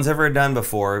no one's ever done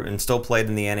before and still played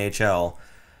in the NHL,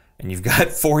 and you've got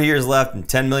 4 years left and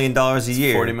 $10 million a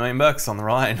year. $40 million on the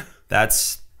line.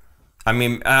 That's, I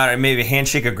mean, maybe a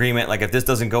handshake agreement. Like if this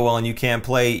doesn't go well and you can't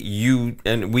play,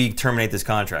 and we terminate this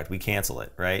contract, we cancel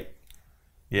it, right?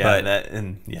 Yeah,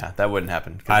 but that wouldn't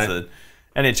happen because the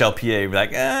NHLPA would be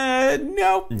like,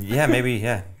 no. Yeah, maybe,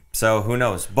 yeah. So who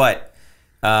knows? But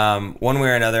one way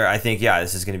or another, I think,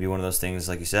 this is going to be one of those things,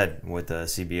 like you said, with the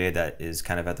CBA that is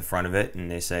kind of at the front of it, and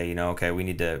they say, okay, we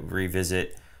need to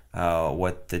revisit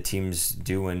what the teams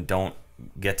do and don't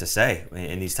get to say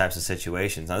in these types of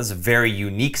situations. Now, this is a very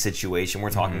unique situation.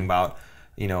 We're talking about,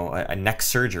 a neck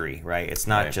surgery, right? It's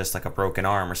not just like a broken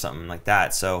arm or something like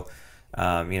that. So,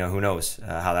 who knows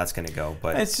how that's going to go.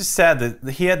 But it's just sad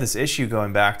that he had this issue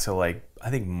going back to I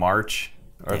think March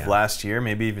of last year,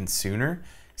 maybe even sooner.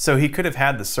 So he could have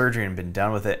had the surgery and been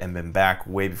done with it and been back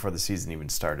way before the season even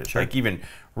started. Sure. Like even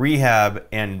rehab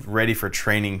and ready for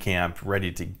training camp,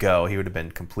 ready to go. He would have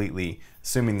been completely,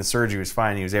 assuming the surgery was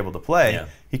fine, he was able to play.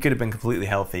 He could have been completely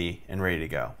healthy and ready to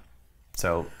go.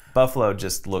 So Buffalo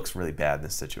just looks really bad in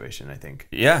this situation, I think.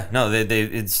 Yeah, no,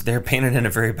 they're painted in a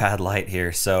very bad light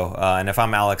here. So, and if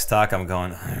I'm Alex Tuch, I'm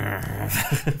going.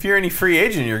 If you're any free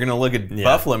agent, you're going to look at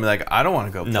Buffalo and be like, I don't want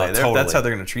to go play there. Totally. That's how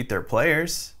they're going to treat their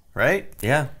players, right?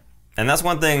 Yeah, and that's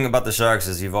one thing about the Sharks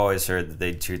is you've always heard that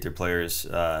they treat their players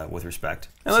with respect.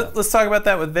 And let's talk about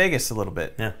that with Vegas a little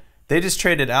bit. Yeah. They just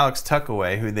traded Alex Tuch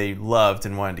away, who they loved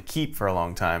and wanted to keep for a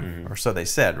long time, or so they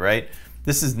said, right?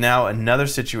 This is now another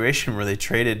situation where they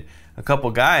traded a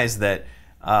couple guys that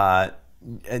I'm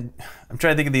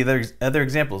trying to think of the other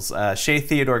examples. Shea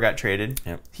Theodore got traded.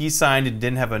 Yep. He signed and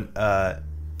didn't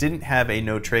have a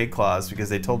no trade clause because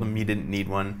they told him he didn't need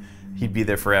one. He'd be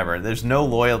there forever. There's no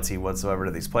loyalty whatsoever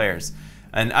to these players,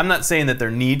 and I'm not saying that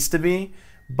there needs to be,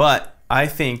 but I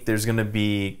think there's going to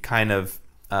be kind of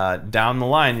down the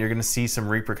line, you're going to see some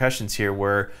repercussions here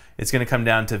where it's going to come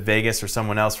down to Vegas or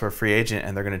someone else for a free agent,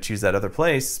 and they're going to choose that other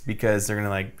place because they're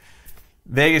going to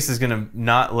Vegas is going to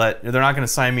they're not going to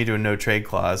sign me to a no trade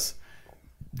clause.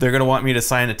 They're going to want me to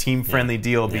sign a team friendly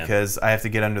deal because I have to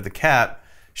get under the cap.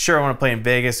 Sure, I want to play in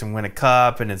Vegas and win a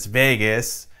cup, and it's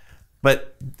Vegas,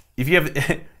 but if you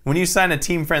have when you sign a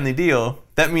team friendly deal,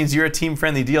 that means you're a team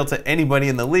friendly deal to anybody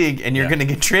in the league, and you're going to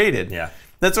get traded. Yeah.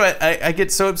 That's why I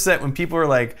get so upset when people are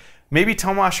like, maybe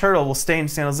Tomas Hertl will stay in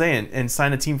San Jose and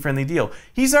sign a team-friendly deal.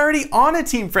 He's already on a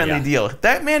team-friendly deal.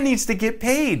 That man needs to get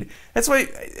paid. That's why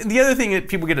the other thing that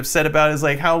people get upset about is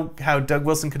like how Doug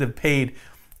Wilson could have paid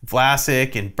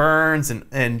Vlasic and Burns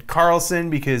and Carlson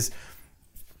because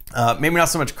maybe not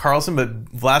so much Carlson, but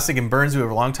Vlasic and Burns, who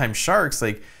are longtime Sharks,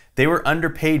 like they were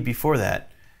underpaid before that.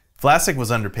 Vlasic was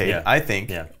underpaid, I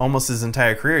think, almost his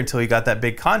entire career until he got that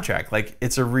big contract. Like,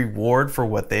 it's a reward for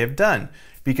what they have done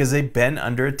because they've been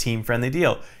under a team-friendly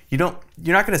deal. You're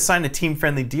not going to sign a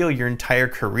team-friendly deal your entire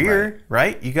career,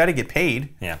 right? You got to get paid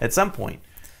at some point.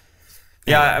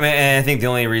 Yeah, I mean, and I think the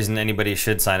only reason anybody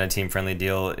should sign a team-friendly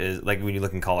deal is like when you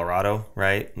look in Colorado,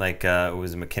 right? Like it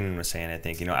was McKinnon was saying, I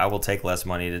think, I will take less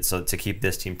money to keep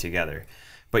this team together.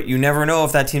 But you never know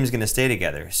if that team's going to stay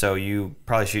together. So you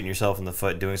probably shooting yourself in the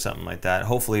foot doing something like that.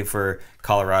 Hopefully for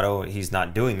Colorado, he's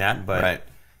not doing that. But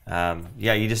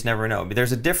you just never know. But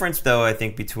there's a difference, though, I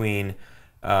think, between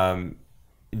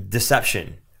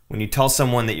deception. When you tell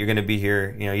someone that you're going to be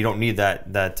here, you don't need that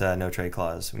no trade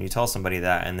clause. When you tell somebody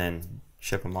that and then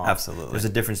ship them off. Absolutely. There's a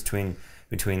difference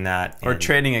between that. Or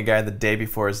trading a guy the day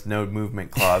before his no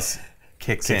movement clause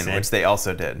kicks in, which they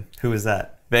also did. Who was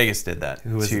that? Vegas did that.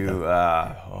 Who was it?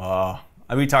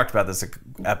 We talked about this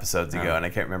episodes ago, and I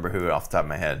can't remember who off the top of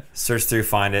my head. Search through,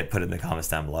 find it, put it in the comments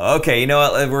down below. Okay, you know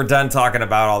what? We're done talking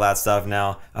about all that stuff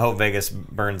now. I hope Vegas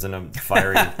burns in a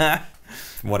fiery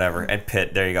whatever at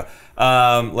Pitt. There you go.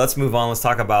 Let's move on. Let's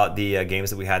talk about the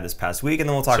games that we had this past week, and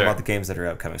then we'll talk about the games that are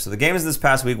upcoming. So the games this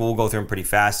past week, we'll go through them pretty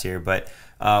fast here, but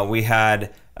we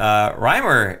had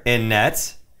Reimer in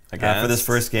net for this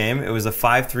first game. It was a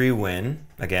 5-3 win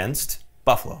against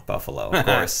Buffalo, of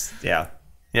course. Yeah,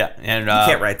 and you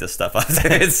can't write this stuff up.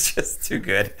 It's just too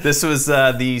good. This was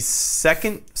the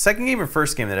second game or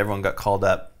first game that everyone got called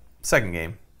up. Second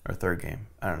game or third game.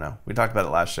 I don't know. We talked about it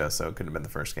last show, so it couldn't have been the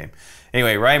first game.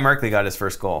 Anyway, Ryan Merkley got his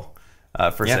first goal,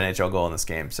 NHL goal in this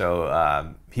game.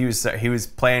 So he was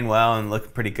playing well and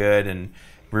looking pretty good and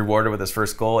rewarded with his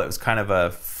first goal. It was kind of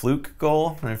a fluke goal.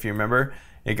 I don't know if you remember.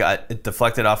 It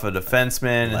deflected off a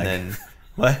defenseman and then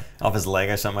What? Off his leg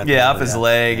or something? Yeah, off his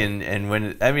leg, and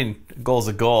when goal's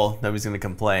a goal, nobody's going to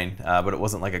complain. But it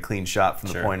wasn't like a clean shot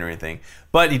from the point or anything.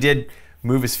 But he did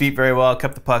move his feet very well,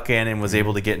 kept the puck in, and was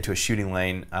able to get into a shooting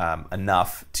lane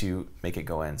enough to make it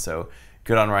go in. So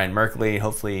good on Ryan Merkley.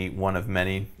 Hopefully one of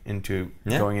many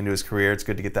going into his career. It's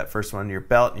good to get that first one under your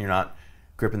belt, and you're not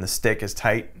gripping the stick as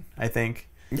tight, I think.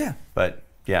 Yeah. But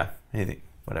yeah, anything.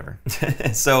 Whatever.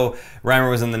 So Reimer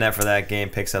was in the net for that game,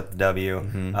 picks up the W.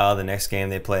 The next game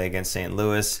they play against St.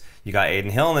 Louis. You got Aiden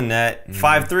Hill in the net.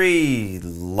 5-3,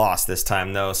 lost this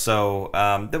time though. So,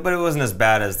 but it wasn't as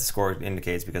bad as the score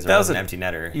indicates because there was an empty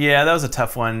netter. Yeah, that was a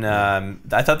tough one.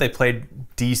 I thought they played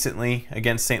decently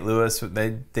against St. Louis.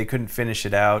 They couldn't finish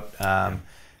it out.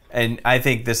 And I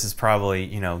think this is probably,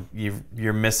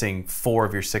 you're missing 4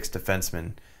 of your 6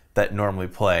 defensemen that normally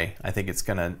play. I think it's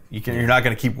you're not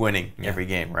gonna keep winning every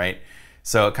game, right?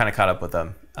 So it kind of caught up with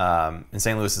them. And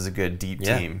St. Louis is a good deep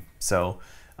team, so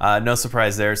no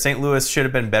surprise there. St. Louis should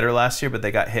have been better last year, but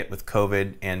they got hit with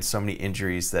COVID and so many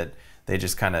injuries that they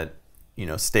just kind of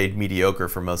stayed mediocre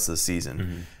for most of the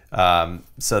season.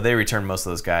 So they returned most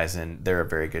of those guys, and they're a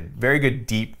very good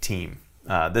deep team.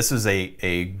 This was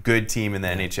a good team in the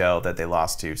NHL that they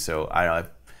lost to. So I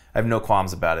have no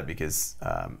qualms about it because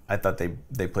I thought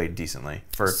they played decently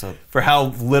for how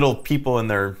little people in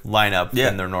their lineup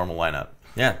in their normal lineup.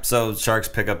 Yeah, so Sharks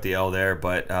pick up the L there,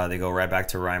 but they go right back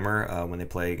to Reimer when they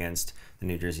play against the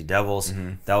New Jersey Devils.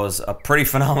 That was a pretty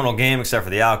phenomenal game except for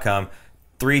the outcome.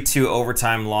 3-2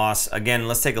 overtime loss. Again,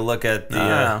 let's take a look at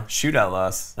the shootout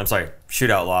loss. I'm sorry,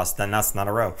 shootout loss. Then that's not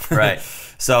a row. Right.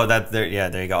 So there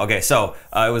you go. Okay, so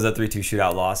it was a 3-2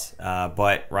 shootout loss,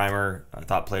 but Reimer I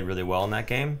thought played really well in that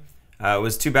game. It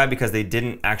was too bad because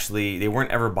they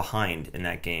weren't ever behind in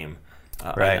that game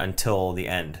until the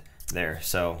end there.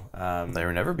 So they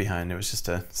were never behind. It was just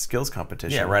a skills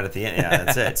competition. Yeah, right at the end. Yeah,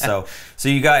 that's it. So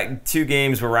you got 2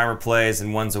 games where Reimer plays,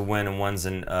 and one's a win, and one's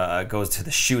goes to the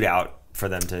shootout for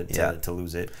them to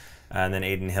lose it. And then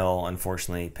Aiden Hill,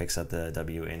 unfortunately, picks up the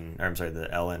the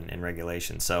L in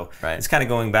regulation. So it's kind of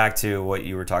going back to what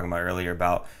you were talking about earlier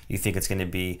about you think it's going to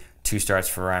be 2 starts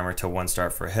for Reimer to 1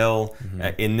 start for Hill.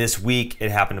 In this week,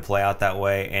 it happened to play out that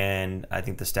way, and I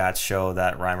think the stats show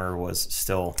that Reimer was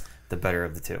still the better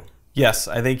of the 2. Yes,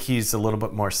 I think he's a little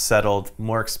bit more settled,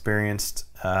 more experienced.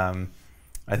 I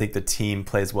think the team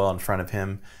plays well in front of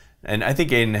him. And I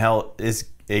think Aiden Hill is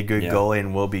a good goalie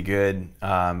and will be good.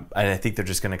 And I think they're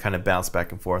just going to kind of bounce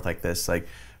back and forth like this. Like,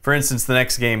 for instance, the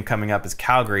next game coming up is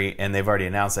Calgary, and they've already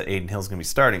announced that Aiden Hill's going to be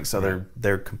starting. So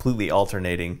they're completely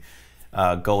alternating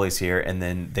goalies here. And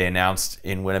then they announced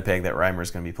in Winnipeg that Reimer is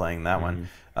going to be playing that one.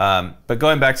 But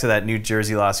going back to that New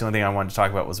Jersey loss, the only thing I wanted to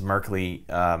talk about was Merkley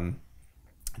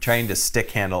trying to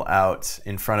stick handle out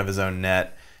in front of his own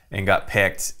net and got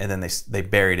picked, and then they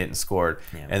buried it and scored,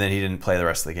 and then he didn't play the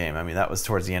rest of the game. I mean, that was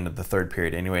towards the end of the 3rd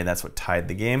period anyway, and that's what tied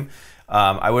the game.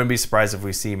 I wouldn't be surprised if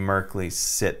we see Merkley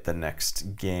sit the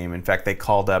next game. In fact, they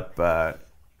called up, I'm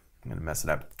going to mess it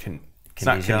up, it's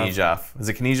not Knizhov. Is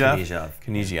it Knizhov?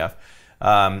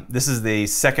 Knizhov. This is the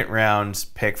 2nd round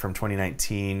pick from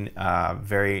 2019,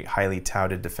 very highly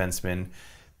touted defenseman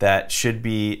that should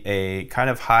be a kind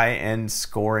of high-end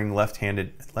scoring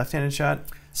left-handed shot.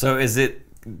 So is it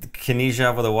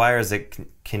Knizhov with a Y, or is it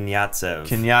Knyatsev?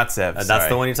 Knyatsev. That's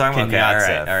the one you're talking about?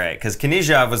 Okay, all right. Because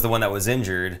Knizhov was the one that was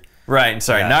injured. Right,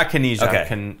 sorry, not Knizhov.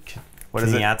 Okay. What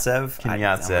is it? Knyazev? Knyazev. I'm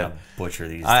going to butcher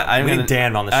these. We need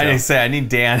Dan on the show. I need to say, I need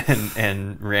Dan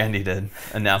and Randy to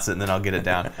announce it, and then I'll get it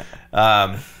down.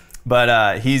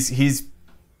 But they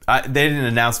didn't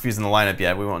announce if he's in the lineup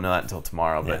yet. We won't know that until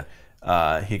tomorrow, but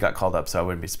he got called up, so I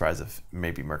wouldn't be surprised if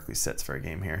maybe Merkley sits for a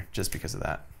game here just because of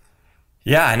that.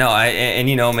 Yeah, I know.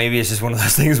 And maybe it's just one of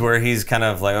those things where he's kind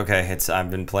of like, okay, I've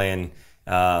been playing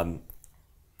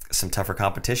some tougher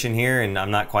competition here, and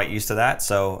I'm not quite used to that.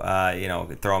 So,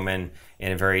 throw him in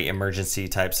a very emergency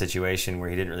type situation where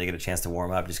he didn't really get a chance to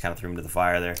warm up, just kind of threw him to the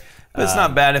fire there. But it's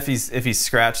not bad if he's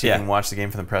scratched. You can watch the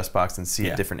game from the press box and see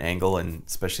a different angle, and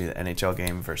especially the NHL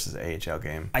game versus the AHL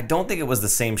game. I don't think it was the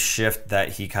same shift that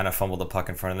he kind of fumbled the puck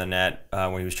in front of the net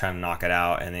when he was trying to knock it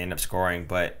out, and they ended up scoring.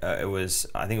 But I think it was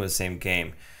the same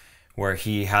game where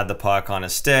he had the puck on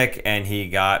his stick and he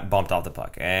got bumped off the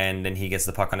puck, and then he gets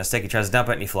the puck on his stick, he tries to dump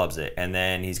it and he flubs it, and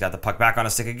then he's got the puck back on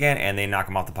his stick again and they knock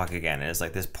him off the puck again, and it's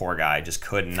like this poor guy just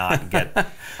could not get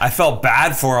I felt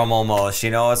bad for him almost,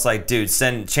 it's like, dude,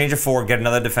 change a forward, get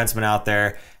another defenseman out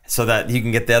there so that you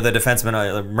can get the other defenseman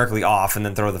Merkley off and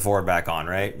then throw the forward back on,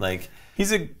 right? Like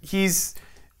it's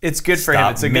good for him.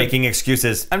 It's making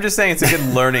excuses. I'm just saying it's a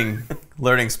good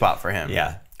learning spot for him.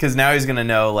 Yeah, because now he's gonna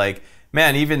know, like,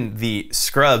 man, even the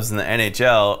scrubs in the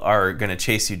NHL are going to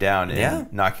chase you down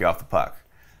and knock you off the puck.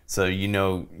 So you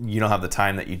know you don't have the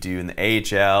time that you do in the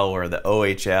AHL or the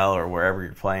OHL or wherever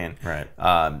you're playing. Right.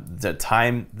 The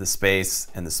time, the space,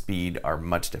 and the speed are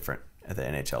much different at the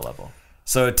NHL level.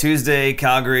 So Tuesday,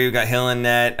 Calgary, we got Hill and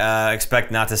net.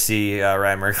 Expect not to see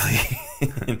Reimer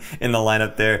in the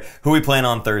lineup there. Who we playing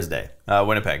on Thursday?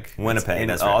 Winnipeg. Winnipeg.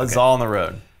 It's all on the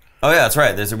road. Oh yeah, that's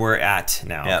right. We're at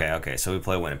now. Yep. Okay. So we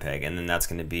play Winnipeg, and then that's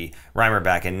going to be Reimer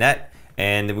back in net.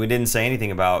 And we didn't say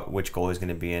anything about which goalie is going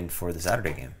to be in for the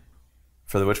Saturday game.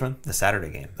 For the which one? The Saturday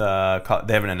game. They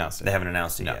haven't announced it. They haven't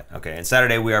announced it yet. Okay. And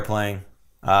Saturday we are playing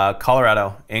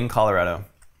Colorado, in Colorado.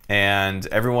 And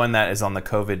everyone that is on the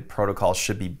COVID protocol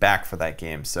should be back for that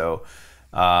game. So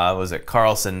was it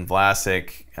Carlson,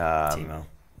 Vlasic,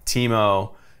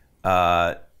 Timo,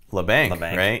 LeBanc,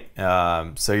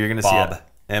 right? So you're going to see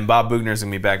and Bob Bugner's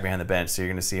going to be back behind the bench. So you're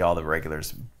going to see all the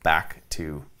regulars back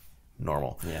to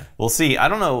normal. Yeah, we'll see. I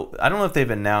don't know if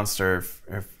they've announced or if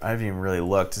I haven't even really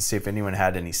looked to see if anyone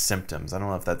had any symptoms. I don't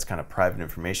know if that's kind of private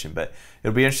information, but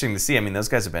it'll be interesting to see. I mean, those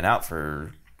guys have been out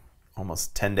for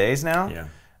almost 10 days now.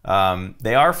 Yeah,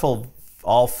 they are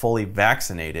all fully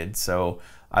vaccinated, so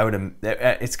I would.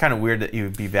 It's kind of weird that you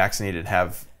would be vaccinated,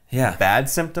 have bad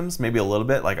symptoms, maybe a little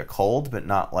bit like a cold, but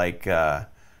not like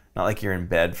you're in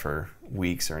bed for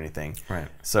weeks or anything. Right.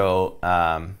 So.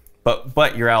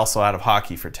 But you're also out of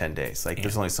hockey for 10 days. Like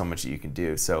there's only so much that you can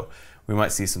do. So we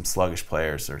might see some sluggish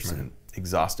players or some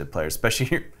exhausted players,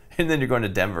 especially and then you're going to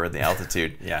Denver at the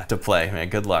altitude to play. Man,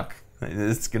 good luck.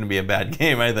 It's going to be a bad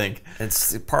game, I think.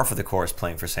 It's par for the course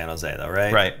playing for San Jose, though,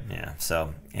 right? Right. Yeah.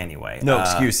 So anyway, no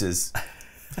excuses.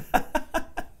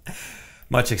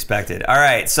 Much expected. All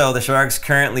right. So the Sharks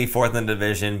currently 4th in the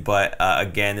division, but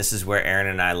again, this is where Aaron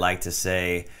and I like to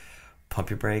say, pump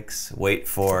your brakes. Wait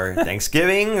for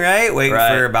Thanksgiving, right? Wait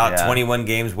for about 21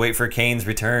 games. Wait for Kane's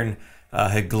return,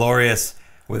 glorious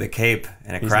with a cape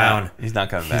and a crown. He's not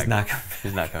coming back.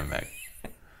 He's not coming back.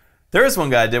 There is one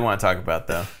guy I did want to talk about,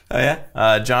 though. Oh,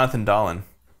 yeah? Jonathan Dahlen.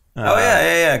 Oh,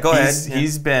 yeah. Go ahead.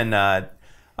 He's been, I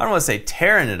don't want to say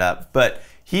tearing it up, but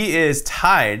he is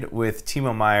tied with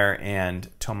Timo Meier and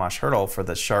Tomas Hertl for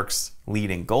the Sharks'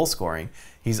 lead in goal scoring.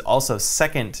 He's also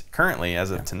second currently,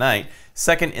 as of tonight,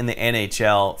 second in the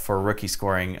NHL for rookie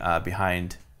scoring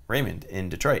behind Raymond in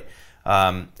Detroit.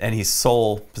 And he's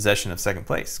sole possession of second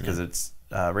place because it's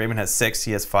Raymond has 6,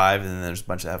 he has 5, and then there's a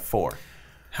bunch that have 4.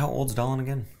 How old's Dahlen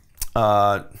again?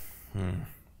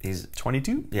 He's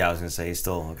 22? Yeah, I was going to say he's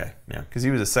still, okay. Yeah. Because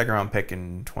he was a second-round pick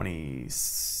in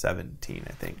 2017,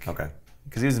 I think. Okay.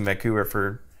 Because he was in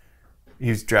Vancouver he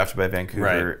was drafted by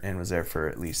Vancouver and was there for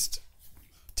at least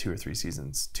 2 or 3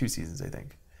 seasons. 2 seasons, I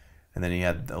think. And then he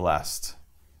had the last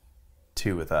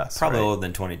 2 with us. Probably older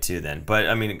than 22 then. But,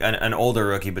 I mean, an older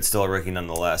rookie, but still a rookie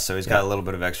nonetheless. So he's got a little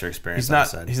bit of extra experience on his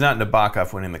side. He's not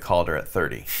Nabokov winning the Calder at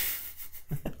 30.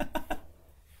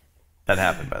 That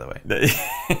happened, by the way.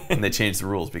 And they changed the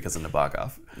rules because of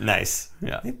Nabokov. Nice.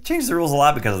 Yeah. They changed the rules a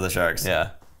lot because of the Sharks.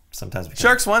 Yeah. Sometimes because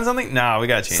Sharks won something? No, we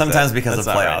got to change sometimes that. because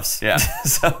of playoffs. Right. Yeah.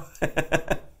 So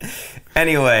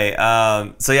anyway,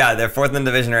 so yeah, they're 4th in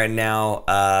the division right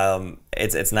now.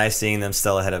 It's nice seeing them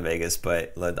still ahead of Vegas,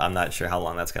 but I'm not sure how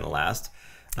long that's going to last.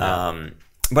 Yeah.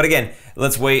 But again,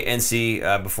 let's wait and see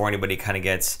before anybody kind of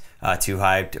gets too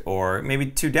hyped or maybe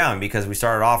too down, because we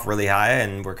started off really high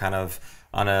and we're kind of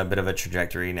on a bit of a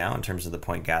trajectory now in terms of the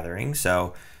point gathering.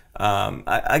 So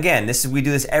again, we do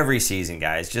this every season,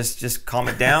 guys. Just calm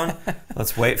it down.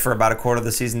 Let's wait for about a quarter of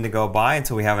the season to go by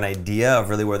until we have an idea of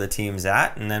really where the team's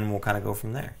at, and then we'll kind of go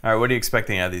from there. All right, what are you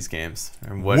expecting out of these games?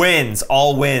 Wins,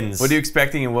 all wins. What are you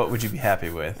expecting, and what would you be happy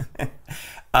with?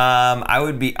 I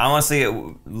would be, honestly,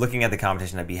 looking at the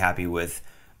competition, I'd be happy with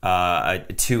 2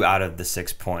 out of the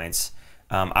 6 points.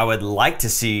 I would like to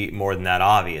see more than that,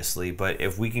 obviously, but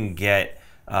if we can get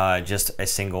just a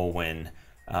single win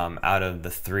out of the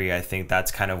 3, I think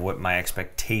that's kind of what my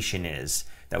expectation is,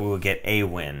 that we will get a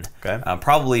win. Okay.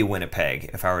 Probably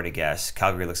Winnipeg, if I were to guess.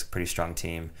 Calgary looks a pretty strong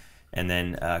team. And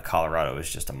then Colorado is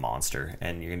just a monster,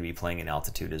 and you're going to be playing in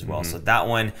altitude as well. So that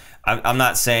one, I'm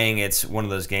not saying it's one of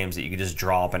those games that you can just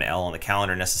draw up an L on the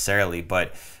calendar necessarily,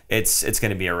 but it's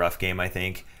going to be a rough game, I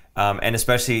think. And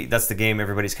especially, that's the game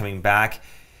everybody's coming back.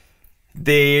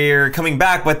 They're coming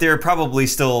back, but they're probably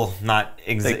still not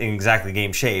in exactly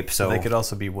game shape. So they could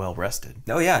also be well rested.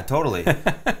 Oh yeah, totally.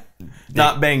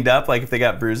 Not banged up. Like if they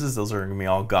got bruises, those are going to be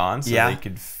all gone. So they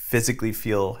could physically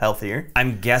feel healthier.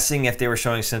 I'm guessing if they were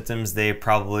showing symptoms, they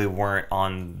probably weren't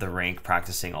on the rink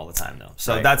practicing all the time, though.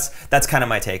 So that's kind of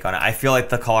my take on it. I feel like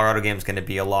the Colorado game is going to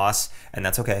be a loss, and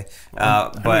that's okay. But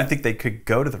I don't think they could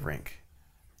go to the rink.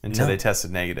 until No. they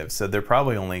tested negative. So they're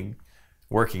probably only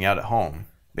working out at home,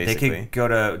 basically. They could go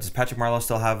to. Does Patrick Marleau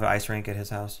still have an ice rink at his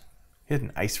house? He had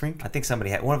an ice rink? I think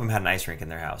one of them had an ice rink in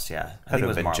their house. Yeah, I think it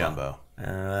was been Marleau. Jumbo.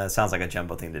 Sounds like a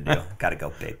Jumbo thing to do. Got to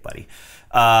go big, buddy.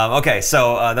 Okay,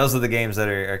 so those are the games that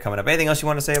are coming up. Anything else you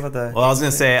want to say about the? Well, I was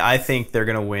going to say, I think they're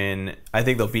going to win. I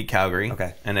think they'll beat Calgary.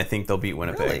 Okay. And I think they'll beat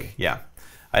Winnipeg. Really? Yeah.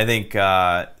 I think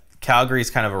Calgary's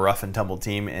kind of a rough and tumble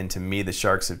team, and to me, the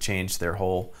Sharks have changed their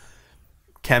whole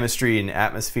chemistry and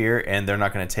atmosphere, and they're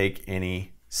not going to take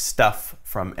any stuff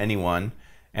from anyone.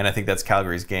 And I think that's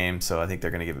Calgary's game, so I think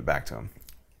they're going to give it back to them.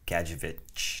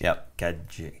 Gadjevich. Yep.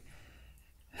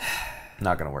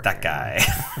 Not going to work. That guy.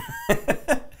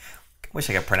 Wish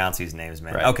I could pronounce these names,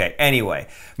 man. Right. Okay, anyway,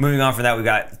 moving on from that, we've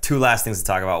got two last things to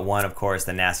talk about. One, of course,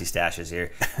 the nasty stashes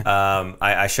here.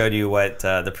 I showed you what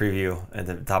the preview at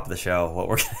the top of the show,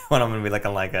 what I'm going to be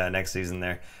looking like next season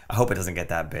there. I hope it doesn't get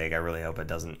that big. I really hope it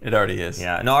doesn't. It already is.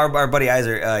 Yeah. No, our buddy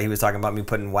Iser, he was talking about me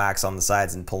putting wax on the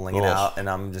sides and pulling it out, and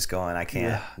I'm just going, I can't.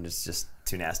 Yeah. It's just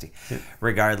too nasty.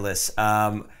 Regardless,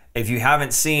 if you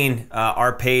haven't seen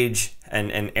our page,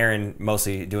 and Aaron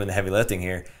mostly doing the heavy lifting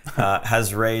here,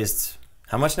 has raised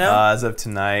how much now? As of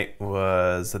tonight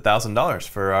was $1,000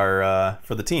 for our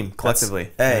for the team collectively.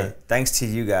 Thanks to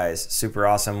you guys. Super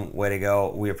awesome. Way to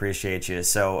go. We appreciate you.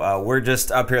 So we're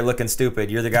just up here looking stupid.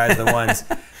 You're the guys, the ones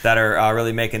that are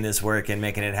really making this work and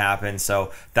making it happen.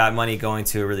 So that money going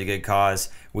to a really good cause.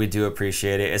 We do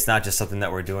appreciate it. It's not just something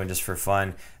that we're doing just for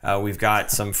fun. We've got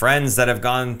some friends that have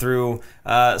gone through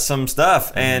some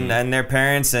stuff, and their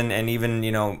parents, and even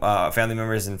family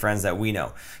members and friends that we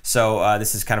know. So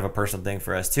this is kind of a personal thing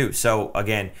for us too. So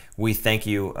again, we thank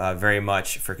you very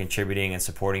much for contributing and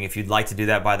supporting. If you'd like to do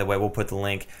that, by the way, we'll put the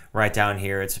link right down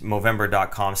here. It's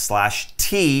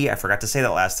Movember.com/T. I forgot to say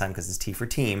that last time because it's T for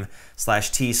team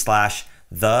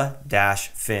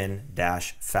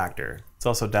 /T/the-fin-factor. It's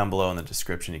also down below in the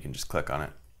description. You can just click on it.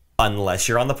 Unless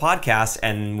you're on the podcast,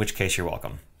 and in which case you're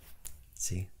welcome.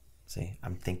 See,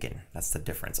 I'm thinking. That's the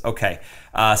difference. Okay,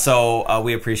 so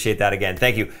we appreciate that again.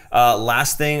 Thank you.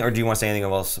 Last thing, or do you want to say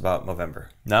anything else about Movember?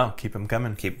 No, keep them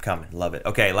coming. Keep coming. Love it.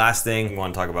 Okay, last thing, we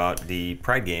want to talk about the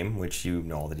Pride game, which you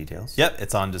know all the details. Yep,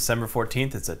 it's on December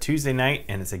 14th. It's a Tuesday night,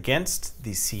 and it's against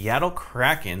the Seattle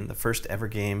Kraken, the first ever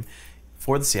game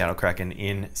for the Seattle Kraken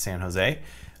in San Jose.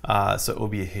 So it will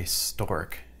be a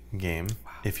historic game,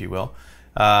 if you will.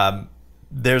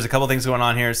 There's a couple things going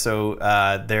on here. So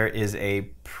there is a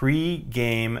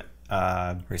pre-game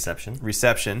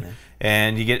reception,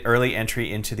 and you get early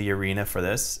entry into the arena for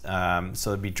this.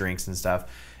 So there'll be drinks and stuff.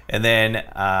 And then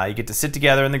you get to sit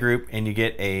together in the group, and you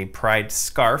get a Pride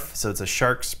scarf. So it's a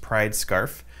Sharks Pride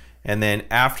scarf. And then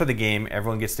after the game,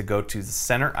 everyone gets to go to the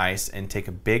center ice and take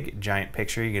a big, giant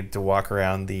picture. You get to walk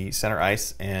around the center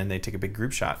ice, and they take a big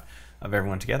group shot of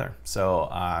everyone together. So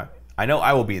I know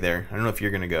I will be there. I don't know if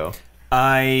you're going to go.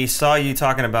 I saw you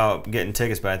talking about getting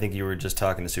tickets, but I think you were just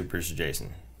talking to Super Producer Jason.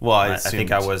 Well, I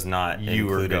think I was not you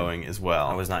included. were going as well.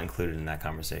 I was not included in that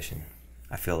conversation.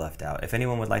 I feel left out. If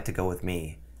anyone would like to go with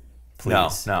me,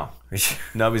 please. No.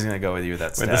 Nobody's going to go with you with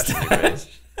that stash in your face.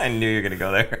 I knew you were going to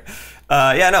go there.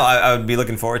 I would be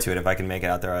looking forward to it. If I can make it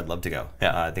out there, I'd love to go.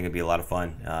 Yeah. I think it'd be a lot of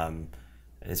fun.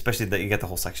 Especially that you get the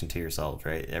whole section to yourself,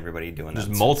 right? Everybody doing that.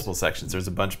 There's multiple sections. There's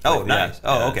a bunch of Oh, nice.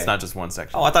 Okay. It's not just one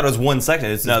section. Oh, I thought it was one section.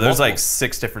 It's there's multiple. like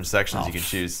 6 different sections you can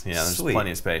choose. Yeah, there's sweet.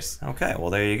 plenty of space. Okay, well,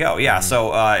 there you go. Yeah,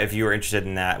 so if you are interested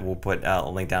in that, we'll put a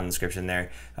link down in the description there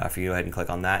for you to go ahead and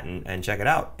click on that and check it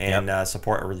out and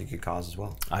support a really good cause as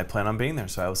well. I plan on being there,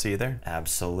 so I will see you there.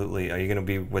 Absolutely. Are you going to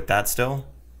be with that still?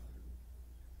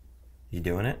 You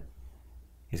doing it?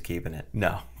 He's keeping it.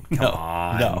 No. Come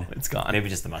on. No, it's gone. Maybe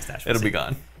just the mustache. It'll be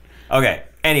gone. Okay.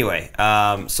 Anyway,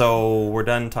 so we're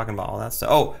done talking about all that stuff.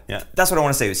 Oh, yeah. That's what I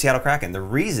want to say. Seattle Kraken. The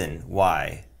reason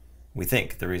why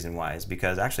is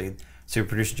because actually, Super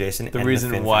Producer Jason. The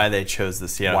reason why they chose the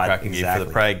Seattle Kraken game for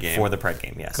the Pride game. For the Pride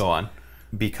game, yes. Go on.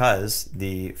 Because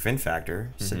the Fin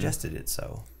Factor suggested it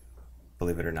so,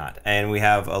 believe it or not. And we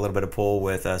have a little bit of pull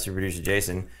with Super Producer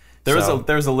Jason. There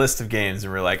was a list of games,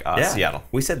 and we're like, Seattle.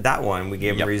 We said that one. We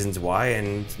gave him reasons why,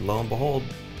 and lo and behold,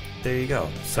 there you go.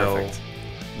 So, perfect.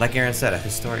 Like Aaron said, a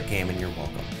historic game, and you're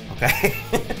welcome. Okay,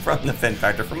 from the Fin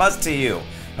Factor, from us to you.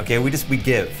 Okay, we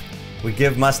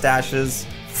give mustaches,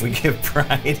 we give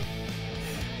pride,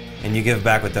 and you give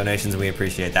back with donations. We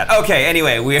appreciate that. Okay,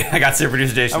 anyway, I got Super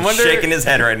Producer Jason shaking his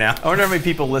head right now. I wonder how many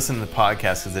people listen to the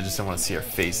podcast because they just don't want to see our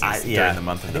faces during the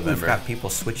month of November. We've got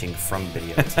people switching from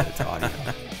video to audio.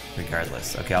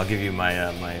 Regardless. Okay, I'll give you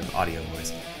my my audio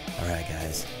voice. All right,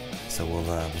 guys. So we'll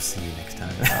see you next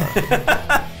time.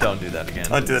 Don't do that again.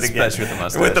 Don't do it again. Especially with the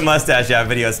mustache. With the mustache, yeah,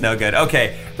 video is no good.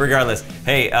 Okay, regardless.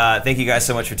 Hey, thank you guys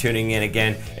so much for tuning in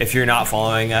again. If you're not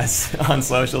following us on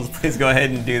socials, please go ahead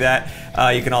and do that.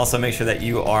 You can also make sure that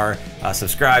you are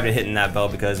subscribed and hitting that bell,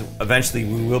 because eventually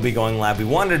we will be going live. We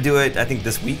wanted to do it, I think,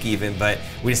 this week even, but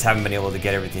we just haven't been able to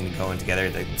get everything going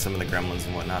together, some of the gremlins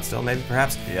and whatnot still, maybe,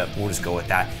 perhaps. Yep. We'll just go with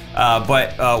that.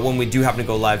 But when we do happen to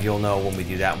go live, you'll know when we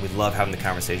do that. We love having the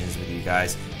conversations with you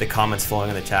guys. The comments flowing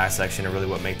in the chat section are really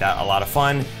what make that a lot of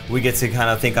fun. We get to kind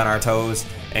of think on our toes,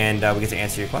 and we get to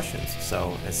answer your questions.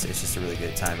 So it's just a really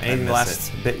good time. Any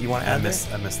last bit you want to add? I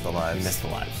missed the lives. You missed the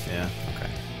lives. Yeah. Okay.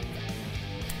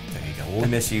 There you go. We'll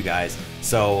miss you guys.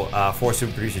 So for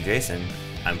Super Producer Jason,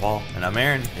 I'm Paul. And I'm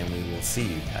Aaron. And we will see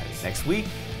you guys Next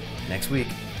week.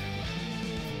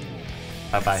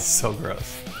 Bye-bye. So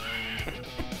gross.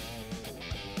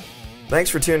 Thanks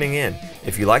for tuning in.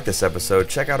 If you like this episode,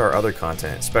 check out our other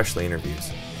content, especially interviews.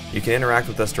 You can interact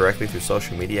with us directly through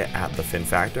social media at The Fin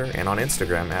Factor and on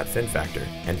Instagram at Fin Factor.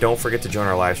 And don't forget to join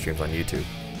our live streams on YouTube.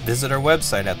 Visit our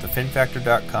website at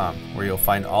thefinfactor.com, where you'll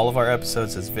find all of our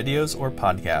episodes as videos or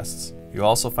podcasts. You'll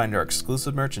also find our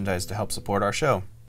exclusive merchandise to help support our show.